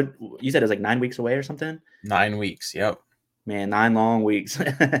crazy. What you said is like 9 weeks away or something? 9 weeks. Yep. Man, 9 long weeks.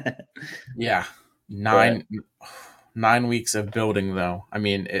 Yeah. But 9 weeks of building, though. I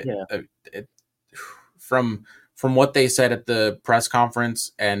mean, yeah. it from what they said at the press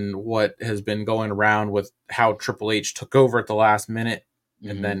conference and what has been going around with how Triple H took over at the last minute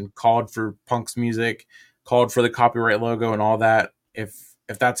and Mhm. then called for Punk's music, called for the copyright logo and all that. If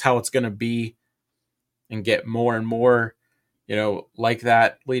that's how it's going to be, and get more and more, like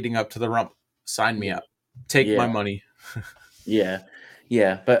that leading up to the Rump, sign me Yeah. up. Take Yeah. my money. Yeah.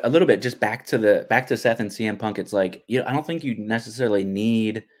 Yeah, but a little bit just back to Seth and CM Punk, it's like, I don't think you necessarily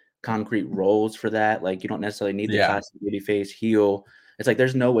need concrete roles for that. Like, you don't necessarily need the Yeah. classic babyface heel. It's like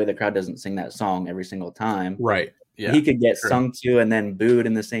there's no way the crowd doesn't sing that song every single time. Right. Yeah. He could get True. sung to and then booed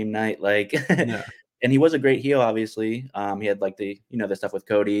in the same night, like Yeah. and he was a great heel, obviously. He had like the stuff with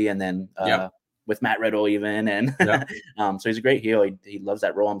Cody and then Yep. with Matt Riddle even, and Yep. so he's a great heel. He loves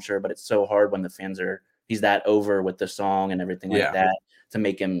that role, I'm sure, but it's so hard when the fans are he's that over with the song and everything like Yeah. that to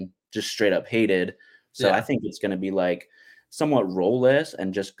make him just straight up hated. So I Yeah. think it's going to be like somewhat role-less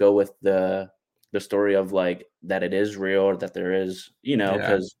and just go with the story of like that it is real or that there is, Yeah.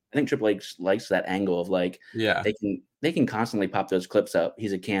 because I think Triple H likes that angle of like Yeah. they can constantly pop those clips up.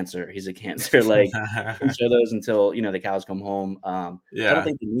 He's a cancer. He's a cancer. Like you can show those until the cows come home. So I don't Yeah.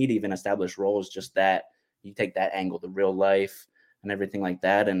 think you need even established roles. Just that you take that angle, the real life and everything like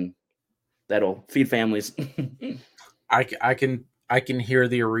that, and that'll feed families. I can hear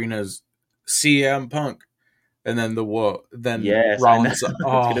the arenas, CM Punk, and then then Yes, I know. Rollins. It's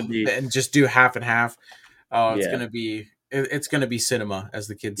gonna Oh, be and just do half and half. Oh, yeah, it's gonna be cinema, as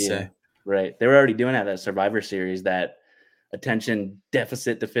the kids yeah, say. right. They were already doing that Survivor Series. That attention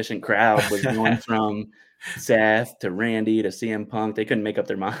deficit deficient crowd was going from Seth to Randy to CM Punk. They couldn't make up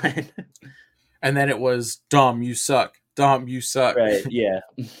their mind. And then it was Dom, you suck. Dom, you suck. Right, yeah.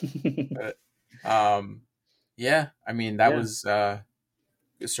 But, yeah, I mean that Yeah, was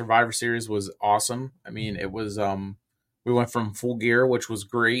Survivor Series was awesome. I mean it was we went from Full Gear, which was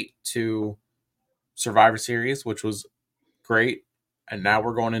great, to Survivor Series, which was great, and now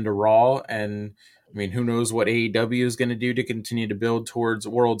we're going into Raw, and I mean who knows what AEW is going to do to continue to build towards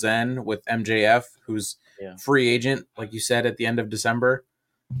World's End with MJF, who's yeah, free agent, like you said, at the end of December.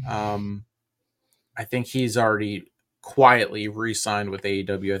 I think he's already quietly re-signed with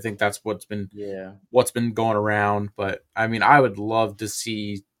AEW. I think that's yeah. what's been going around. But I mean, I would love to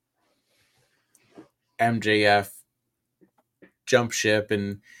see MJF jump ship,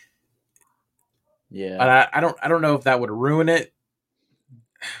 and Yeah. I don't know if that would ruin it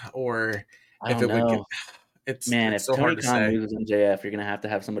or I if don't it would. know. Man, It's if so Tony hard to Khan say. loses MJF, you're gonna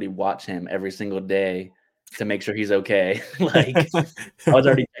have somebody watch him every single day to make sure he's okay. Like, I was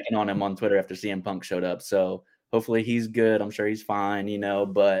already checking on him on Twitter after CM Punk showed up, so hopefully he's good. I'm sure he's fine,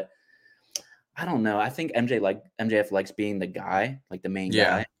 but I don't know. I think MJF likes being the guy, like the main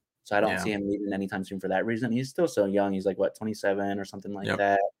Yeah, guy. So I don't yeah, see him leaving anytime soon for that reason. He's still so young. He's like what, 27 or something like yep,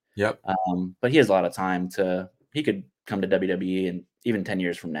 that. yep, But he has a lot of time he could come to WWE and even 10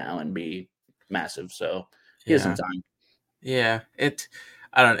 years from now and be massive. So he has some yeah, time. yeah.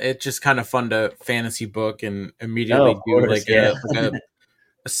 I don't. It's just kind of fun to fantasy book and Oh, immediately of do course, yeah.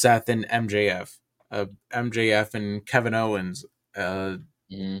 a Seth and MJF, MJF and Kevin Owens, uh,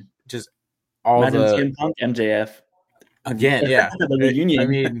 Mhm. just all Imagine the CM Punk, MJF, again, yeah. the I reunion.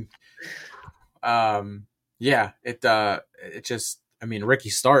 mean, yeah. It just. I mean, Ricky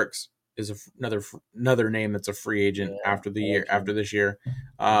Starks is another name that's a free agent Yeah, after the I year like after him. this year.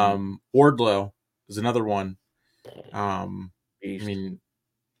 Mhm. Wardlow is another one. I Beast. mean,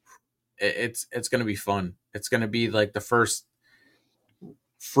 it's going to be fun. It's going to be like the first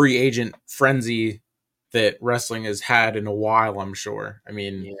free agent frenzy that wrestling has had in a while, I'm sure. I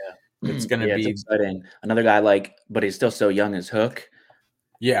mean, Yeah. it's going to Yeah, it's be, exciting. Another guy but he's still so young as Hook,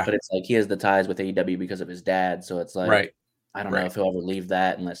 yeah, but it's like he has the ties with AEW because of his dad, so it's like, right, I don't know right. if he'll ever leave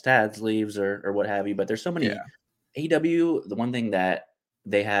that unless Tads leaves or what have you, but there's so many Yeah, AEW, the one thing that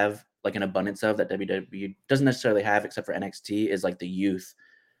they have, like, an abundance of that WWE doesn't necessarily have except for NXT is, like, the youth.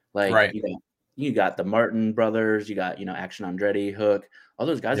 Like, right. you got the Martin brothers, you got, Action Andretti, Hook. All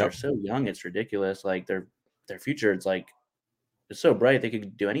those guys are Yep. so young, it's ridiculous. Like, their future, it's like it's so bright, they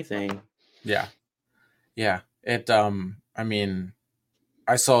could do anything. Yeah. Yeah. I mean,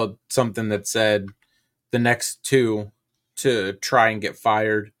 I saw something that said the next two to try and get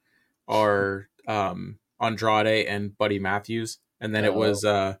fired are Andrade and Buddy Matthews. and then Oh,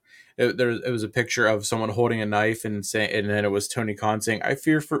 it was a picture of someone holding a knife and saying, and then it was Tony Khan saying, "I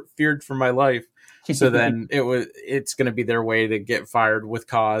feared for my life." So then it's going to be their way to get fired with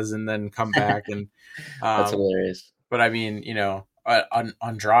cause and then come back and that's um, hilarious. but I mean,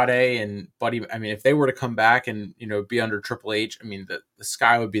 Andrade and Buddy. I mean, if they were to come back and be under Triple H, I mean, the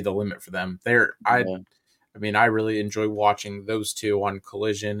sky would be the limit for them. Yeah. I mean, I really enjoy watching those two on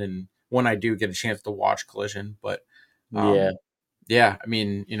Collision, and when I do get a chance to watch Collision, but Yeah. yeah, I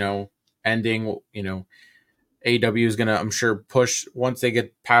mean, ending, AEW is gonna, I'm sure, push once they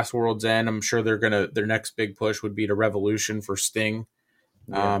get past World's End. I'm sure their next big push would be to Revolution for Sting,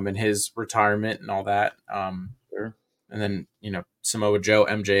 Yeah. and his retirement and all that. Sure. And then Samoa Joe,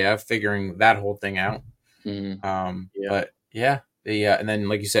 MJF, figuring that whole thing out. Hmm. Yeah. But yeah, and then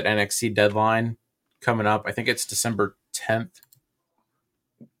like you said, NXT deadline coming up. I think it's December 10th.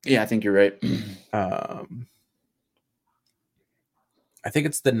 Yeah, I think you're right. Um, I think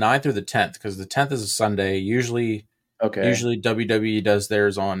it's the 9th or the 10th because the 10th is a Sunday. Okay. Usually WWE does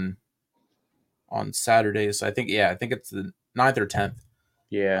theirs on Saturdays. I think it's the 9th or 10th.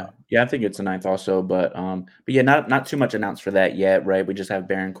 Yeah. Yeah, I think it's the ninth also, but yeah, not too much announced for that yet, right? We just have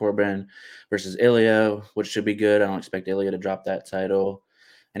Baron Corbin versus Ilya, which should be good. I don't expect Ilya to drop that title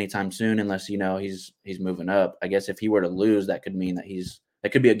anytime soon unless he's moving up. I guess if he were to lose, that could mean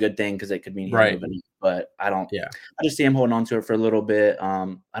that could be a good thing because it could mean he's Right. moving up. But Yeah. I just see him holding on to it for a little bit.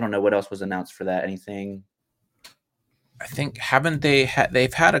 I don't know what else was announced for that. Anything? I think haven't they've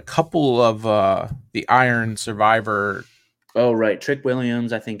had a couple of the Iron Survivor. Oh, right. Trick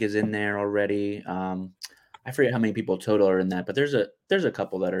Williams, I think, is in there already. I forget how many people total are in that, but there's a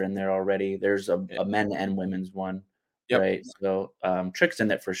couple that are in there already. There's a men and women's one, Yep. right? So Trick's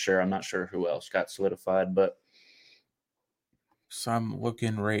in it for sure. I'm not sure who else got solidified, but So I'm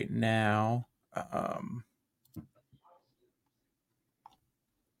looking right now.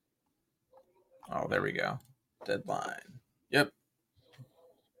 Oh, there we go. Deadline. Yep.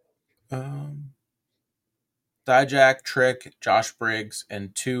 Dijak, Trick, Josh Briggs,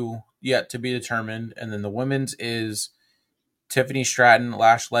 and two yet to be determined. And then the women's is Tiffany Stratton,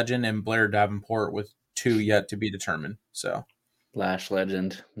 Lash Legend, and Blair Davenport with two yet to be determined. So, Lash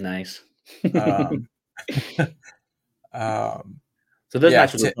Legend, nice. um, So those yeah,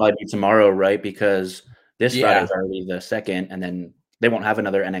 matches will probably be tomorrow, right? Because this Friday yeah, is already the second, and then they won't have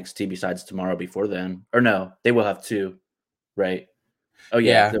another NXT besides tomorrow before then. Or no, they will have two, right? Oh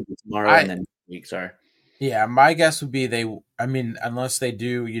yeah, yeah. there'll be tomorrow and I then next week. Sorry. Yeah, my guess would be I mean, unless they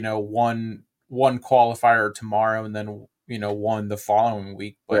do, one qualifier tomorrow and then one the following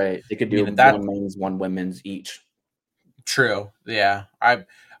week. But Right. They could I do mean that one men's, one women's each. true. Yeah, I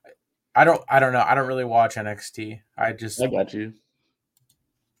don't know. I don't really watch NXT. I got you.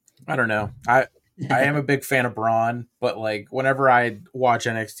 I don't know. I am a big fan of Braun, but like whenever I watch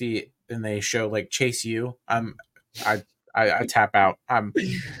NXT and they show like Chase U, I I tap out. I'm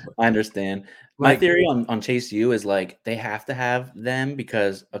I understand. My like theory on Chase U is like they have to have them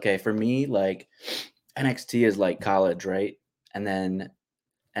because okay, for me, like NXT is like college, right? And then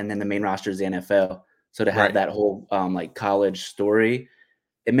the main roster is the NFL. So to have right. that whole like college story,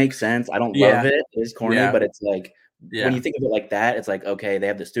 it makes sense. I don't love Yeah, it. It's corny, yeah, but it's like when you yeah, think of it like that, it's like okay, they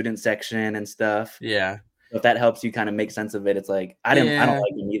have the student section and stuff. yeah, So if that helps you kind of make sense of it, it's like I don't yeah.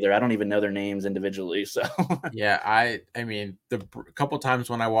 like them either. I don't even know their names individually. So Yeah, I mean, the couple times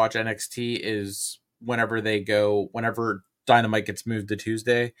when I watch NXT is whenever Dynamite gets moved to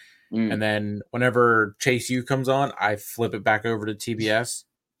Tuesday, and mm. then whenever Chase U comes on, I flip it back over to TBS,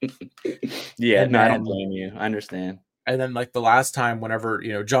 Yeah, and no, I don't then blame you. I understand. like the last time, whenever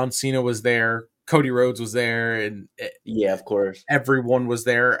John Cena was there, Cody Rhodes was there, and Yeah, of course. everyone was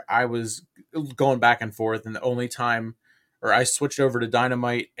there, I was going back and forth, and the only time, or I switched over to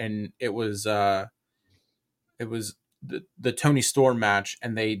Dynamite, and it was the Tony Storm match,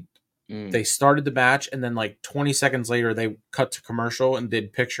 and they Mm. started the match and then like 20 seconds later they cut to commercial and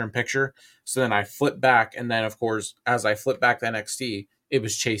did picture in picture. So then I flipped back, and then of course as I flipped back to NXT, it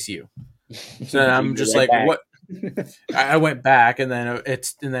was Chase U. So then So I'm you just go right like, back. what? I went back, and then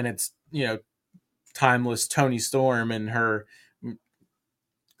it's timeless Tony Storm and her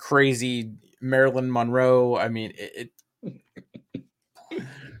crazy Marilyn Monroe. I mean,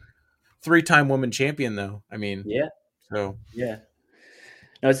 three-time woman champion though. I mean, Yeah, so yeah.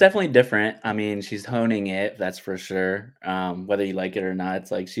 No, it's definitely different. I mean, she's honing it, that's for sure. Whether you like it or not, it's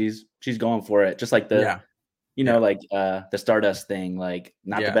like she's going for it. Just like yeah, yeah, the Stardust thing, like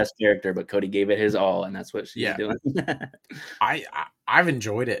not the yeah, best character, but Cody gave it his all, and that's what she's yeah. doing. I've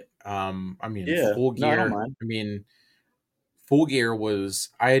enjoyed it. I mean, Yeah. Full No, I don't Gear. mind. I mean, Full Gear was.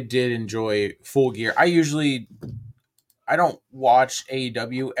 I did enjoy Full Gear. I don't watch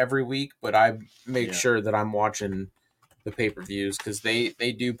AEW every week, but I make Yeah. sure that I'm watching the pay-per-views because they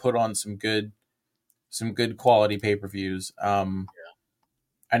do put on some good quality pay-per-views. I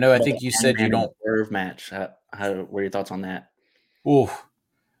know. How I about think the you said you Hangman and don't. Swerve match? How what are your thoughts on that? Ooh,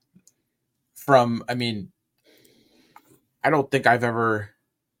 I mean, I don't think I've ever.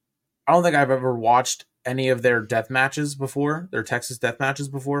 I don't think I've ever watched any of their death matches before, their Texas death matches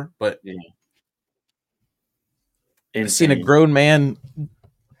before, but Yeah, I've seen a insane. grown man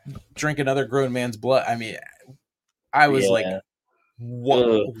drink another grown man's blood. I mean, I was like, Yeah. what?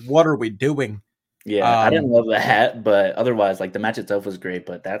 Ugh. What are we doing? Yeah, I didn't Um, love that, but otherwise, like the match itself was great.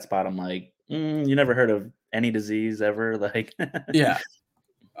 But that spot, I'm like, you never heard of any disease ever? Like, yeah.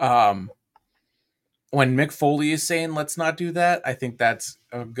 Um, when Mick Foley is saying let's not do that, I think that's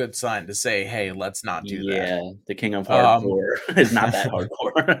a good sign to say, hey, let's not do that. yeah, the king of Um, hardcore is not that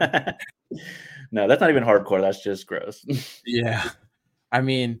hardcore. No, that's not even hardcore. That's just gross. yeah. I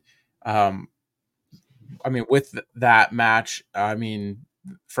mean, um, with that match,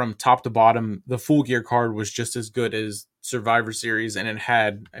 from top to bottom, the Full Gear card was just as good as Survivor Series, and it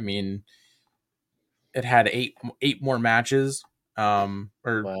had eight more matches,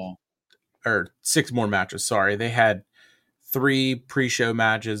 Wow. or six more matches. Sorry, they had three pre-show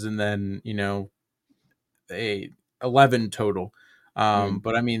matches, and then a 11 total. Mm,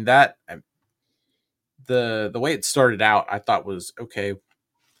 But I mean that the way it started out, I thought was okay.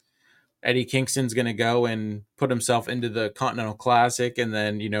 Eddie Kingston's going to go and put himself into the Continental Classic and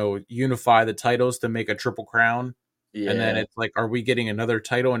then, unify the titles to make a triple crown. And then yeah, it's like, are we getting another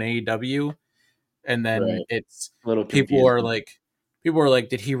title in AEW? And then right. it's A little people are confusing. like,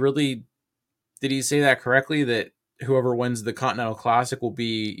 did he say that correctly? That whoever wins the Continental Classic will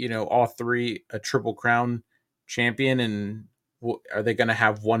be, all three a triple crown champion. And are they going to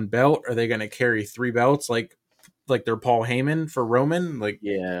have one belt? Are they going to carry three belts like they're Paul Heyman for Roman? Like,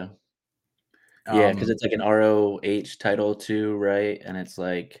 Yeah. Yeah, because um, it's like an ROH title too, right? And it's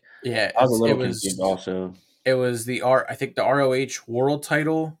like yeah, I was a it little confused was also. I think the ROH World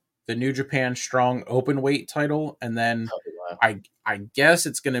Title, the New Japan Strong Open Weight Title, and then Oh, wow. I guess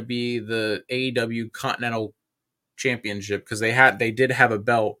it's going to be the AEW Continental Championship because they did have a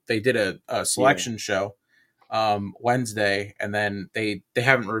belt. They did a Yeah. selection show Wednesday, and then they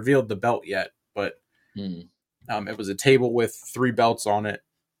haven't revealed the belt yet, but Hmm. it was a table with three belts on it.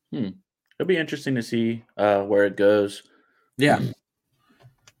 Hmm. It'll be interesting to see where it goes. Yeah.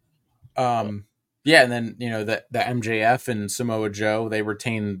 But, Yeah, and then the MJF and Samoa Joe, they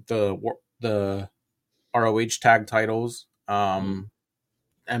retained the ROH tag titles. mm,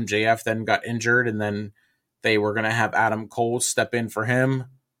 MJF then got injured, and then they were gonna have Adam Cole step in for him,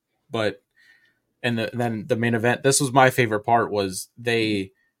 but then the main event. This was my favorite part. Was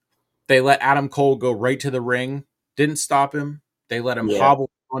mm, they let Adam Cole go right to the ring, didn't stop him. They let him yeah. hobble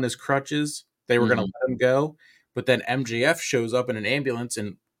on his crutches. They were gonna Hmm. let him go, but then MJF shows up in an ambulance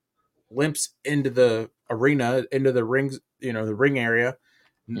and limps into the arena, into the rings, the ring area.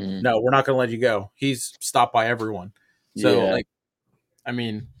 Hmm. No, we're not going to let you go. He's stopped by everyone. So, Yeah. like, I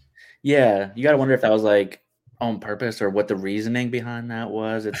mean, Yeah. You got to wonder if that was like on purpose or what the reasoning behind that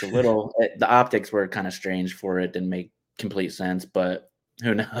was. It's a little, the optics were kind of strange for it. Didn't make complete sense, but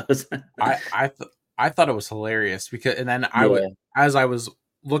who knows? I thought it was hilarious because, and then Yeah. as I was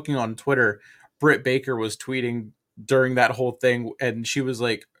looking on Twitter, Britt Baker was tweeting during that whole thing, and she was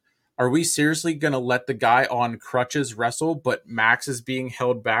like, "Are we seriously gonna let the guy on crutches wrestle? But Max is being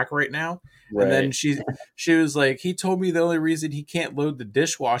held back right now." And then Right. she was like, "He told me the only reason he can't load the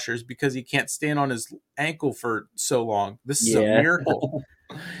dishwasher is because he can't stand on his ankle for so long. This is a Yeah. miracle."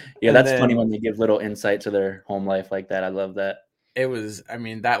 Yeah. And That's funny then when they give little insight to their home life like that. I love that. it was, I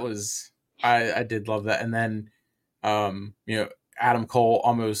mean, that was, I did love that. And then um you know Adam Cole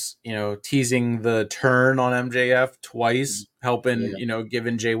almost teasing the turn on MJF twice, helping, Yeah.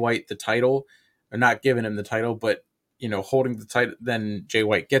 giving Jay White the title, or not giving him the title, but holding the title. Then Jay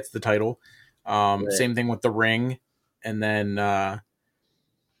White gets the title. Right. Same thing with the ring. And then I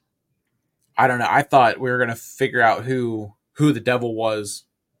don't know, I thought we were gonna figure out who the devil was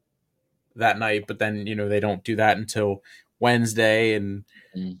that night, but then they don't do that until Wednesday. And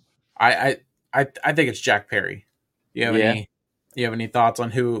Mm. I I I think it's Jack Perry. Do you have Yeah. any thoughts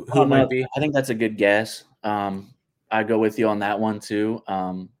on who Oh it might no, be? I think that's a good guess. I go with you on that one too.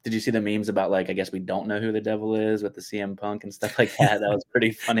 Did you see the memes about like I guess we don't know who the devil is with the CM Punk and stuff like that? That was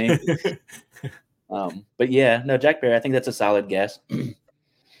pretty funny. But yeah, no, Jack Perry. I think that's a solid guess.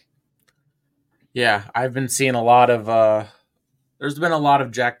 Yeah, I've been seeing a lot of there's been a lot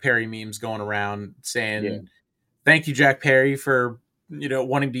of Jack Perry memes going around Yeah, saying thank you Jack Perry for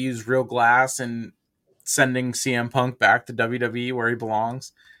wanting to use real glass and sending CM Punk back to WWE where he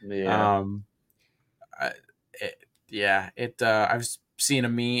belongs. Yeah. Um, I, I've seen a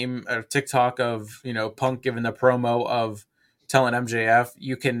meme or TikTok of Punk giving the promo of telling MJF,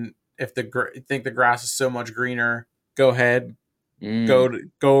 "You can if think the grass is so much greener, go ahead,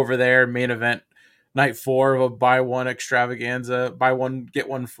 Mm, go over there, main event night 4 of a buy one get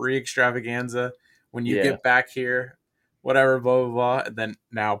one free extravaganza. When you yeah. get back here, whatever, blah blah blah." And then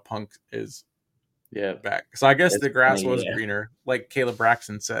now Punk is Yeah. back. So I guess It's the grass funny. was Yeah. greener, like Caleb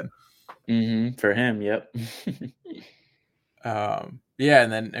Braxton said. For him. Yep. Yeah,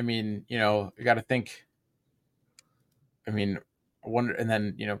 and then I mean, you got to think. I mean, I wonder, and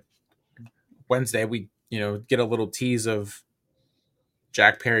then Wednesday we get a little tease of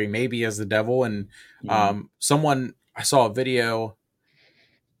Jack Perry maybe as the devil, and Mm. someone I saw a video.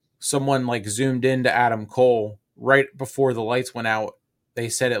 Someone like zoomed into Adam Cole right before the lights went out. They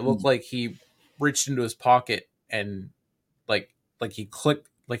said it looked Mm. like he reached into his pocket and like he clicked,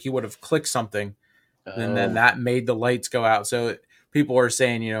 like he would have clicked something, and then Oh, that made the lights go out. So people are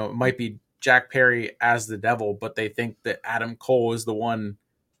saying, it might be Jack Perry as the devil, but they think that Adam Cole is the one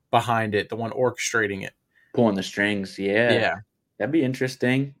behind it, the one orchestrating it. pulling the strings. Yeah. Yeah. That'd be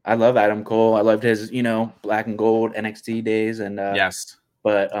interesting. I love Adam Cole. I loved his, black and gold NXT days, and Yes.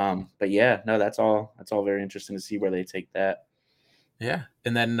 but yeah, no, that's all very interesting to see where they take that. Yeah.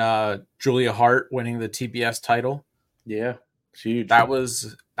 And then Julia Hart winning the TBS title. Yeah, it's huge. I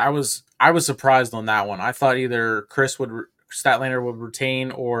was surprised on that one. I thought either Statlander would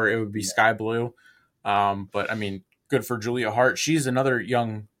retain or it would be Yeah. Sky Blue. But I mean, good for Julia Hart. She's another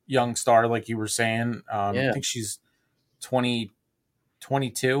young star, like you were saying. I Yeah, think she's 20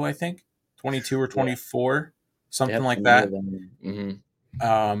 22. I think 22 or yeah, 24, something yep. like Similar that. than,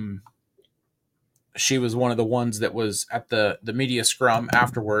 Um, she was one of the ones that was at the media scrum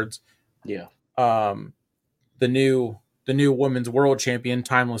afterwards. yeah. Um, the new women's world champion,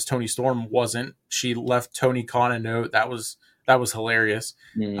 Timeless Tony Storm, wasn't. She left Tony Khan a note. That was hilarious.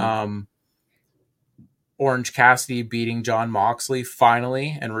 Mm. Um, Orange Cassidy beating John Moxley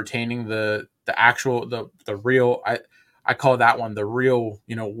finally and retaining the actual the real I call that one the real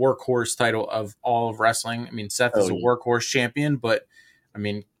workhorse title of all of wrestling. I mean, Seth Oh is a yeah, workhorse champion, but I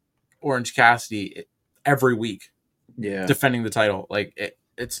mean Orange Cassidy every week yeah, defending the title, like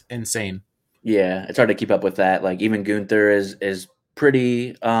it's insane. yeah. It's hard to keep up with that. Like even Gunther is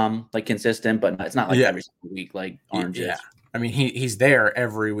pretty like consistent, but it's not like Yeah, every single week like Orange yeah. is. I mean, he's there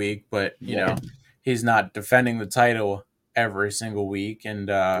every week, but Yeah, he's not defending the title every single week. And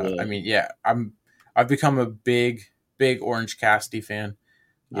I yeah, mean, yeah, I've become a big Orange Cassidy fan.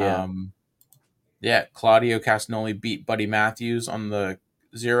 yeah, Um, yeah, Claudio Castagnoli beat Buddy Matthews on the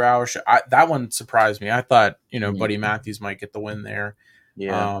 0 Hour show. That one surprised me. I thought mhm, Buddy Matthews might get the win there.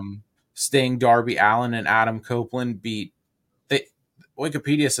 yeah. Um, Sting, Darby Allin, and Adam Copeland beat. They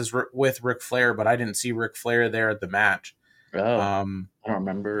Wikipedia says with Ric Flair, but I didn't see Ric Flair there at the match. Oh, Um, I don't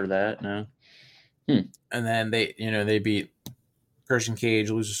remember that. No. Hmm. and then they beat Christian Cage,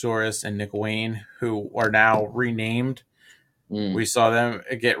 Luchasaurus, and Nick Wayne, who are now renamed. Mm. We saw them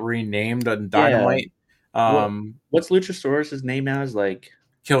get renamed on Yeah. Dynamite. What Um, what's Luchasaurus's name now? Is like.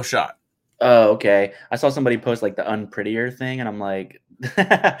 Kill Shot. Oh, okay. I saw somebody post like the unprettier thing, and I'm like,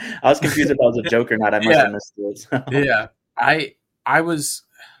 I was confused if that was a joke or not. I must Yeah, have missed it. So. yeah. I was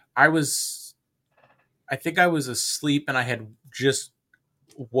I was I think I was asleep and I had just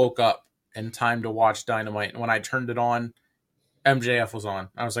woke up in time to watch Dynamite. And when I turned it on, MJF was on.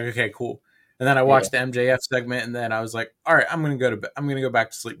 I was like, okay, cool. And then I Yeah. watched the MJF segment, and then I was like, all right, I'm gonna go back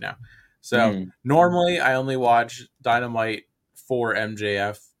to sleep now. So Mm, normally I only watch Dynamite for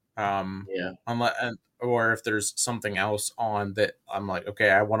MJF, yeah. unless or if there's something else on that I'm like, okay,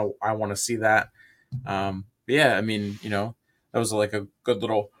 I want to see that. But yeah, I mean, that was like a good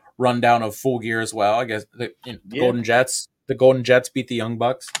little rundown of Full Gear as well. I guess Yeah. The Golden Jets beat the Young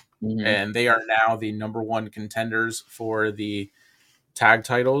Bucks, Mhm. and they are now the number one contenders for the tag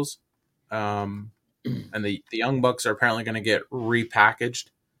titles. And the Young Bucks are apparently going to get repackaged.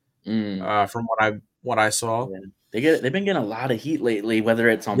 Mm. From what I saw. Yeah. They've been getting a lot of heat lately, whether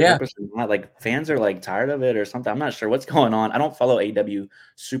it's on Yeah, purpose or not. Like fans are like tired of it or something. I'm not sure what's going on. I don't follow AW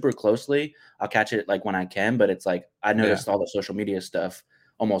super closely. I'll catch it like when I can, but it's like I yeah, noticed all the social media stuff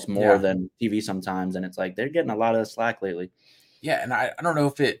almost more yeah, than TV sometimes, and it's like they're getting a lot of slack lately. yeah. And I don't know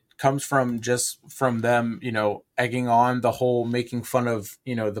if it comes from them, egging on the whole making fun of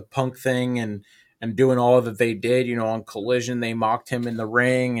the Punk thing and doing all that they did. On Collision, they mocked him in the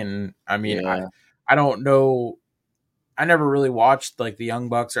ring, and I mean, I Yeah. I don't know. I never really watched like the Young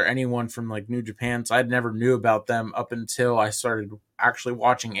Bucks or anyone from like New Japan, so I never knew about them up until I started actually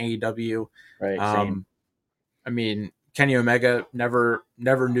watching AEW. Right. Um, Same. I mean, Kenny Omega never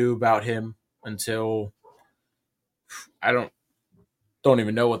knew about him until I don't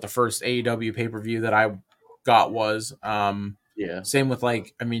even know what the first AEW pay per view that I got was. Yeah. Same with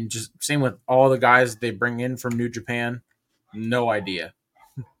like, I mean, just same with all the guys they bring in from New Japan. No idea.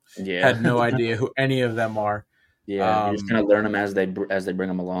 Yeah. Had no idea who any of them are. Yeah. You just kind of learn them as they bring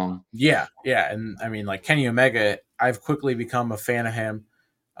them along. Yeah, and I mean, like Kenny Omega, I've quickly become a fan of him.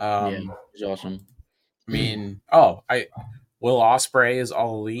 Yeah. Um, He's awesome. I mean, oh, I Will Ospreay is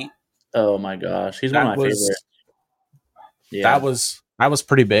all elite. Oh my gosh. He's one of That my favorite. was Yeah. that was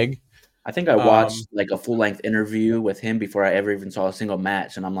pretty big. I think I Um, watched like a full length interview with him before I ever even saw a single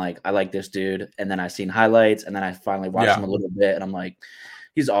match, and I'm like, I like this dude. And then I seen highlights, and then I finally watched him yeah, a little bit, and I'm like,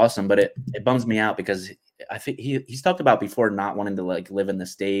 he's awesome. But it bums me out because I think he's talked about before not wanting to like live in the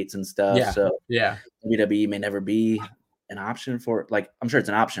States and stuff. yeah, So yeah, WWE may never be an option for, like, I'm sure it's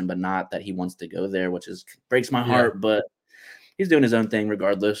an option, but not that he wants to go there, which is breaks my yeah, heart. But he's doing his own thing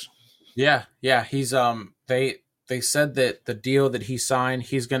regardless. yeah. He's they said that the deal that he signed,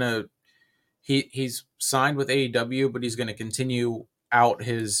 he's signed with AEW, but he's gonna continue out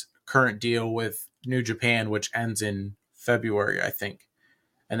his current deal with New Japan, which ends in February, I think.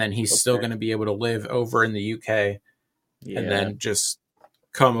 And then he's still Okay. going to be able to live over in the UK and Yeah. then just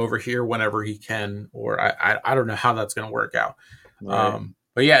come over here whenever he can. Or I don't know how that's going to work out. Right.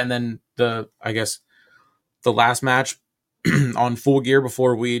 But yeah, and then I guess the last match on Full Gear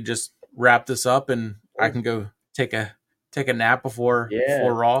before we just wrap this up and I can go take a nap Yeah. before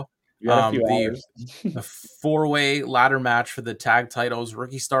Raw. You got a few The hours. the 4-way ladder match for the tag titles,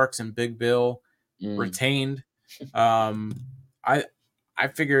 Ricky Starks and Big Bill Mm. retained. Um, I I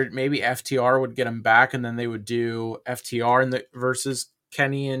figured maybe FTR would get him back, and then they would do FTR in the versus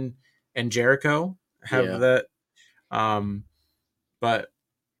Kenny and Jericho. Have Yeah. that, um, but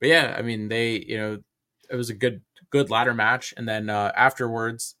yeah, I mean it was a good ladder match, and then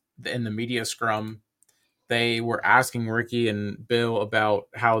afterwards in the media scrum, they were asking Ricky and Bill about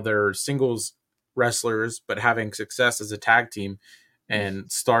how they're singles wrestlers but having success as a tag team,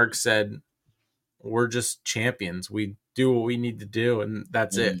 and Stark said, "We're just champions. We do what we need to do, and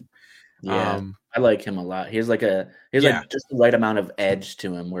that's it." Mm. Yeah, Um, I like him a lot. He has yeah, like just the right amount of edge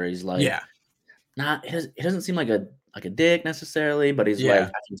to him where he's like yeah, not he doesn't seem like a dick necessarily, but he's like yeah,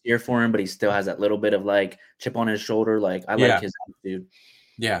 I can cheer for him, but he still has that little bit of like chip on his shoulder. Like I like yeah, his attitude.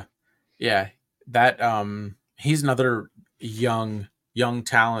 yeah, yeah. That he's another young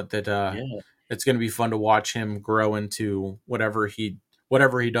talent that Yeah, it's going to be fun to watch him grow into whatever he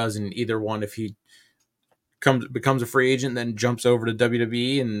does in either one. If he becomes a free agent, then jumps over to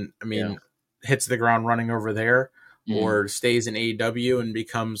WWE, and I yeah. mean hits the ground running over there, Mm, or stays in AEW and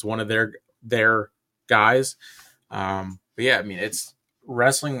becomes one of their guys. But yeah, I mean it's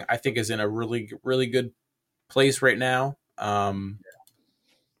wrestling. I think is in a really good place right now.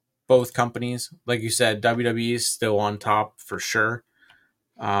 Both companies, like you said, WWE is still on top for sure.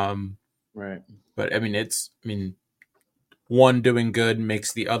 Um, right. but I mean, one doing good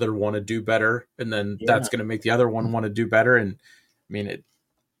makes the other want to do better, and then Yeah. that's going to make the other one want to do better. And I mean,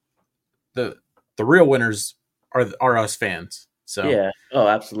 the the real winners are us fans. So Yeah. Oh,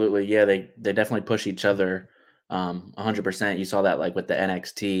 absolutely. Yeah, they definitely push each other 100%. You saw that like with the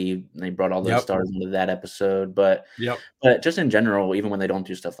NXT, they brought all those yep, stars into that episode, but yep, just in general, even when they don't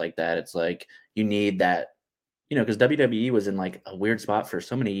do stuff like that, it's like you need that, because WWE was in like a weird spot for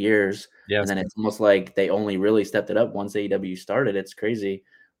so many years, and yes, then it's almost like they only really stepped it up once AEW started. It's crazy.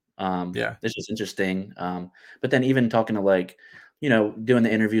 yeah, It's just interesting. But then even talking to like, doing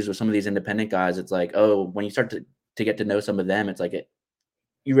the interviews with some of these independent guys, it's like, oh, when you start to get to know some of them, it's like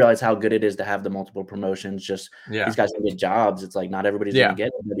you realize how good it is to have the multiple promotions. Just these yeah, guys can get jobs. It's like not everybody's going to yeah,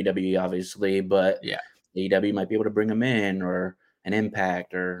 get WWE, obviously, but yeah, AEW might be able to bring them in, or an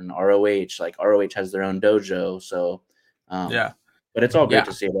Impact or an ROH. Like ROH has their own dojo, so. Um, yeah, but it's all great yeah,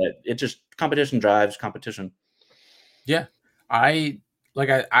 to see that it just competition drives competition. yeah. I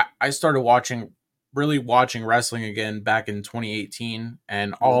I started really watching wrestling again back in 2018,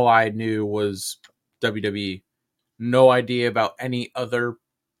 and Mhm. all I knew was WWE. No idea about any other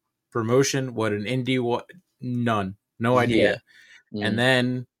promotion, what an indie, what none, no Yeah. idea. And Mhm.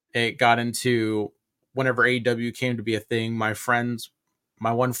 then it got into whenever AEW came to be a thing. My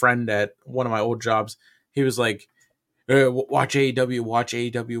one friend at one of my old jobs, he was like, "Watch AEW, watch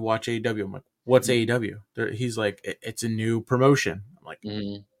AEW, watch AEW." I'm like, "What's AEW?" He's like, "It's a new promotion." I'm like,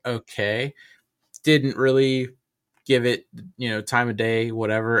 Mhm. "Okay." Didn't really give it, time of day,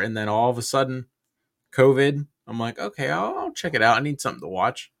 whatever. And then all of a sudden, COVID. I'm like, okay, I'll check it out. I need something to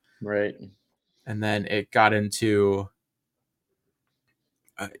watch. Right. And then it got into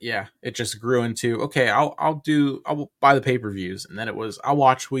yeah, it just grew into, okay, I'll buy the pay-per-views, and then it was I'll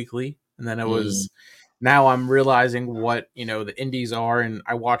watch weekly, and then it Mm, was now I'm realizing what, the indies are, and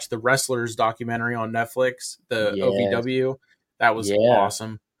I watched the Wrestlers documentary on Netflix, the yes. OVW. That was Yeah.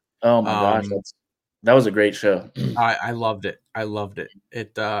 awesome. Oh my gosh, Um that was a great show. I loved it. I loved it.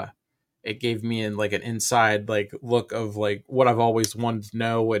 It gave me like an inside like look of like what I've always wanted to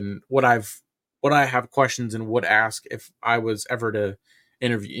know, and what I have questions and would ask if I was ever to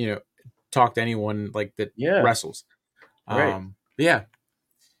interview, talk to anyone like that Yeah, wrestles. right. Yeah.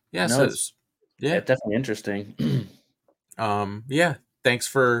 Yeah, No, so it's yeah. it's definitely interesting. Yeah, thanks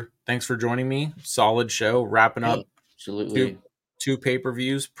for joining me. Solid show, wrapping up two Absolutely. two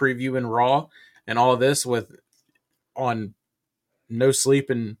pay-per-views, preview and Raw, and all of this with on no sleep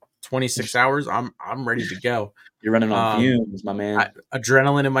in 26 hours. I'm ready to go. You're running on Um, fumes, my man.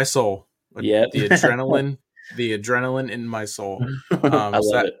 Adrenaline in my soul. Yep. The adrenaline in my soul. I So love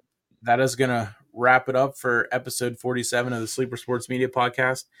that it. that is gonna wrap it up for episode 47 of the Sleeper Sports Media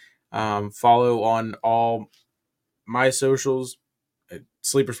Podcast. Follow on all my socials,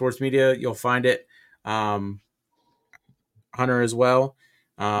 Sleeper Sports Media. You'll find it. Um, Hunter as well.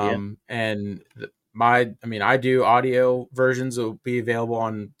 Yeah. And I do audio versions that will be available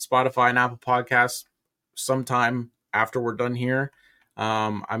on Spotify and Apple Podcasts sometime after we're done here.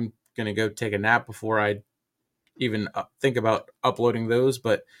 I'm gonna go take a nap before I even think about uploading those.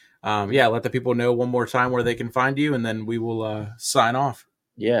 But yeah, let the people know one more time where they can find you, and then we will sign off.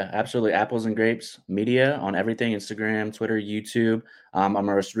 Yeah, absolutely. Apples and Grapes Media on everything: Instagram, Twitter, YouTube. Our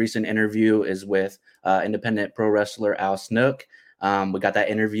most recent interview is with independent pro wrestler Al Snook. We got that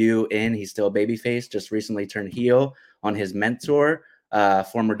interview in. He's still a babyface, just recently turned heel on his mentor,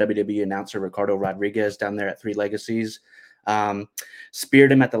 former WWE announcer Ricardo Rodriguez down there at Three Legacies. Um,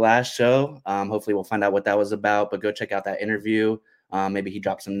 Speared him at the last show. Hopefully, we'll find out what that was about, but go check out that interview. Maybe he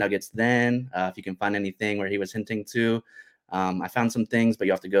dropped some nuggets then, if you can find anything where he was hinting to. I found some things, but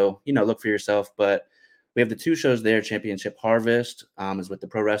you have to go, look for yourself. But we have the two shows there. Championship Harvest is with the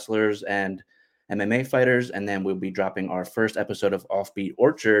pro wrestlers and MMA fighters. And then we'll be dropping our first episode of Offbeat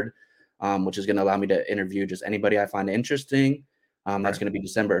Orchard, which is going to allow me to interview just anybody I find interesting. That's Right. going to be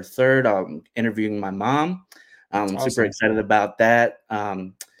December 3rd. I'm interviewing my mom. I'm super Awesome. excited about that.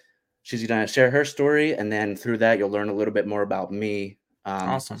 She's going to share her story. And then through that, you'll learn a little bit more about me.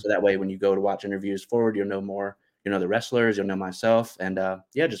 Awesome. So that way, when you go to watch interviews forward, you'll know more. You'll know the wrestlers, you'll know myself. And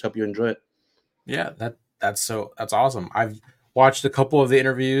yeah, just hope you enjoy it. Yeah, that's awesome. I've watched a couple of the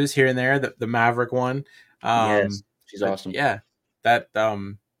interviews here and there, the Maverick one. Yes, she's But awesome. yeah, that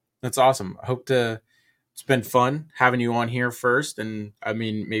that's awesome. I hope to it's been fun having you on here first, and I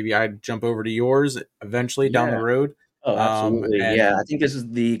mean maybe I'd jump over to yours eventually down the Yeah. road. Oh, absolutely. Yeah, I And think this is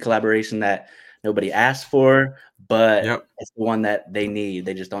the collaboration that nobody asked for, but yep, it's the one that they need.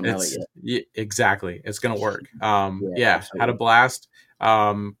 They just don't know it yet. exactly, it's gonna work. Yeah, Yeah, had a absolutely. blast.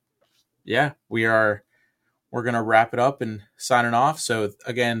 Yeah, we're going to wrap it up and signing off. So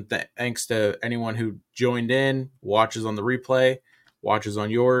again, thanks to anyone who joined in, watches on the replay, watches on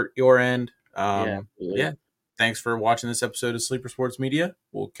your end. Yeah, Yeah, absolutely. thanks for watching this episode of Sleeper Sports Media.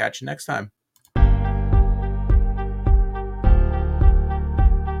 We'll catch you next time.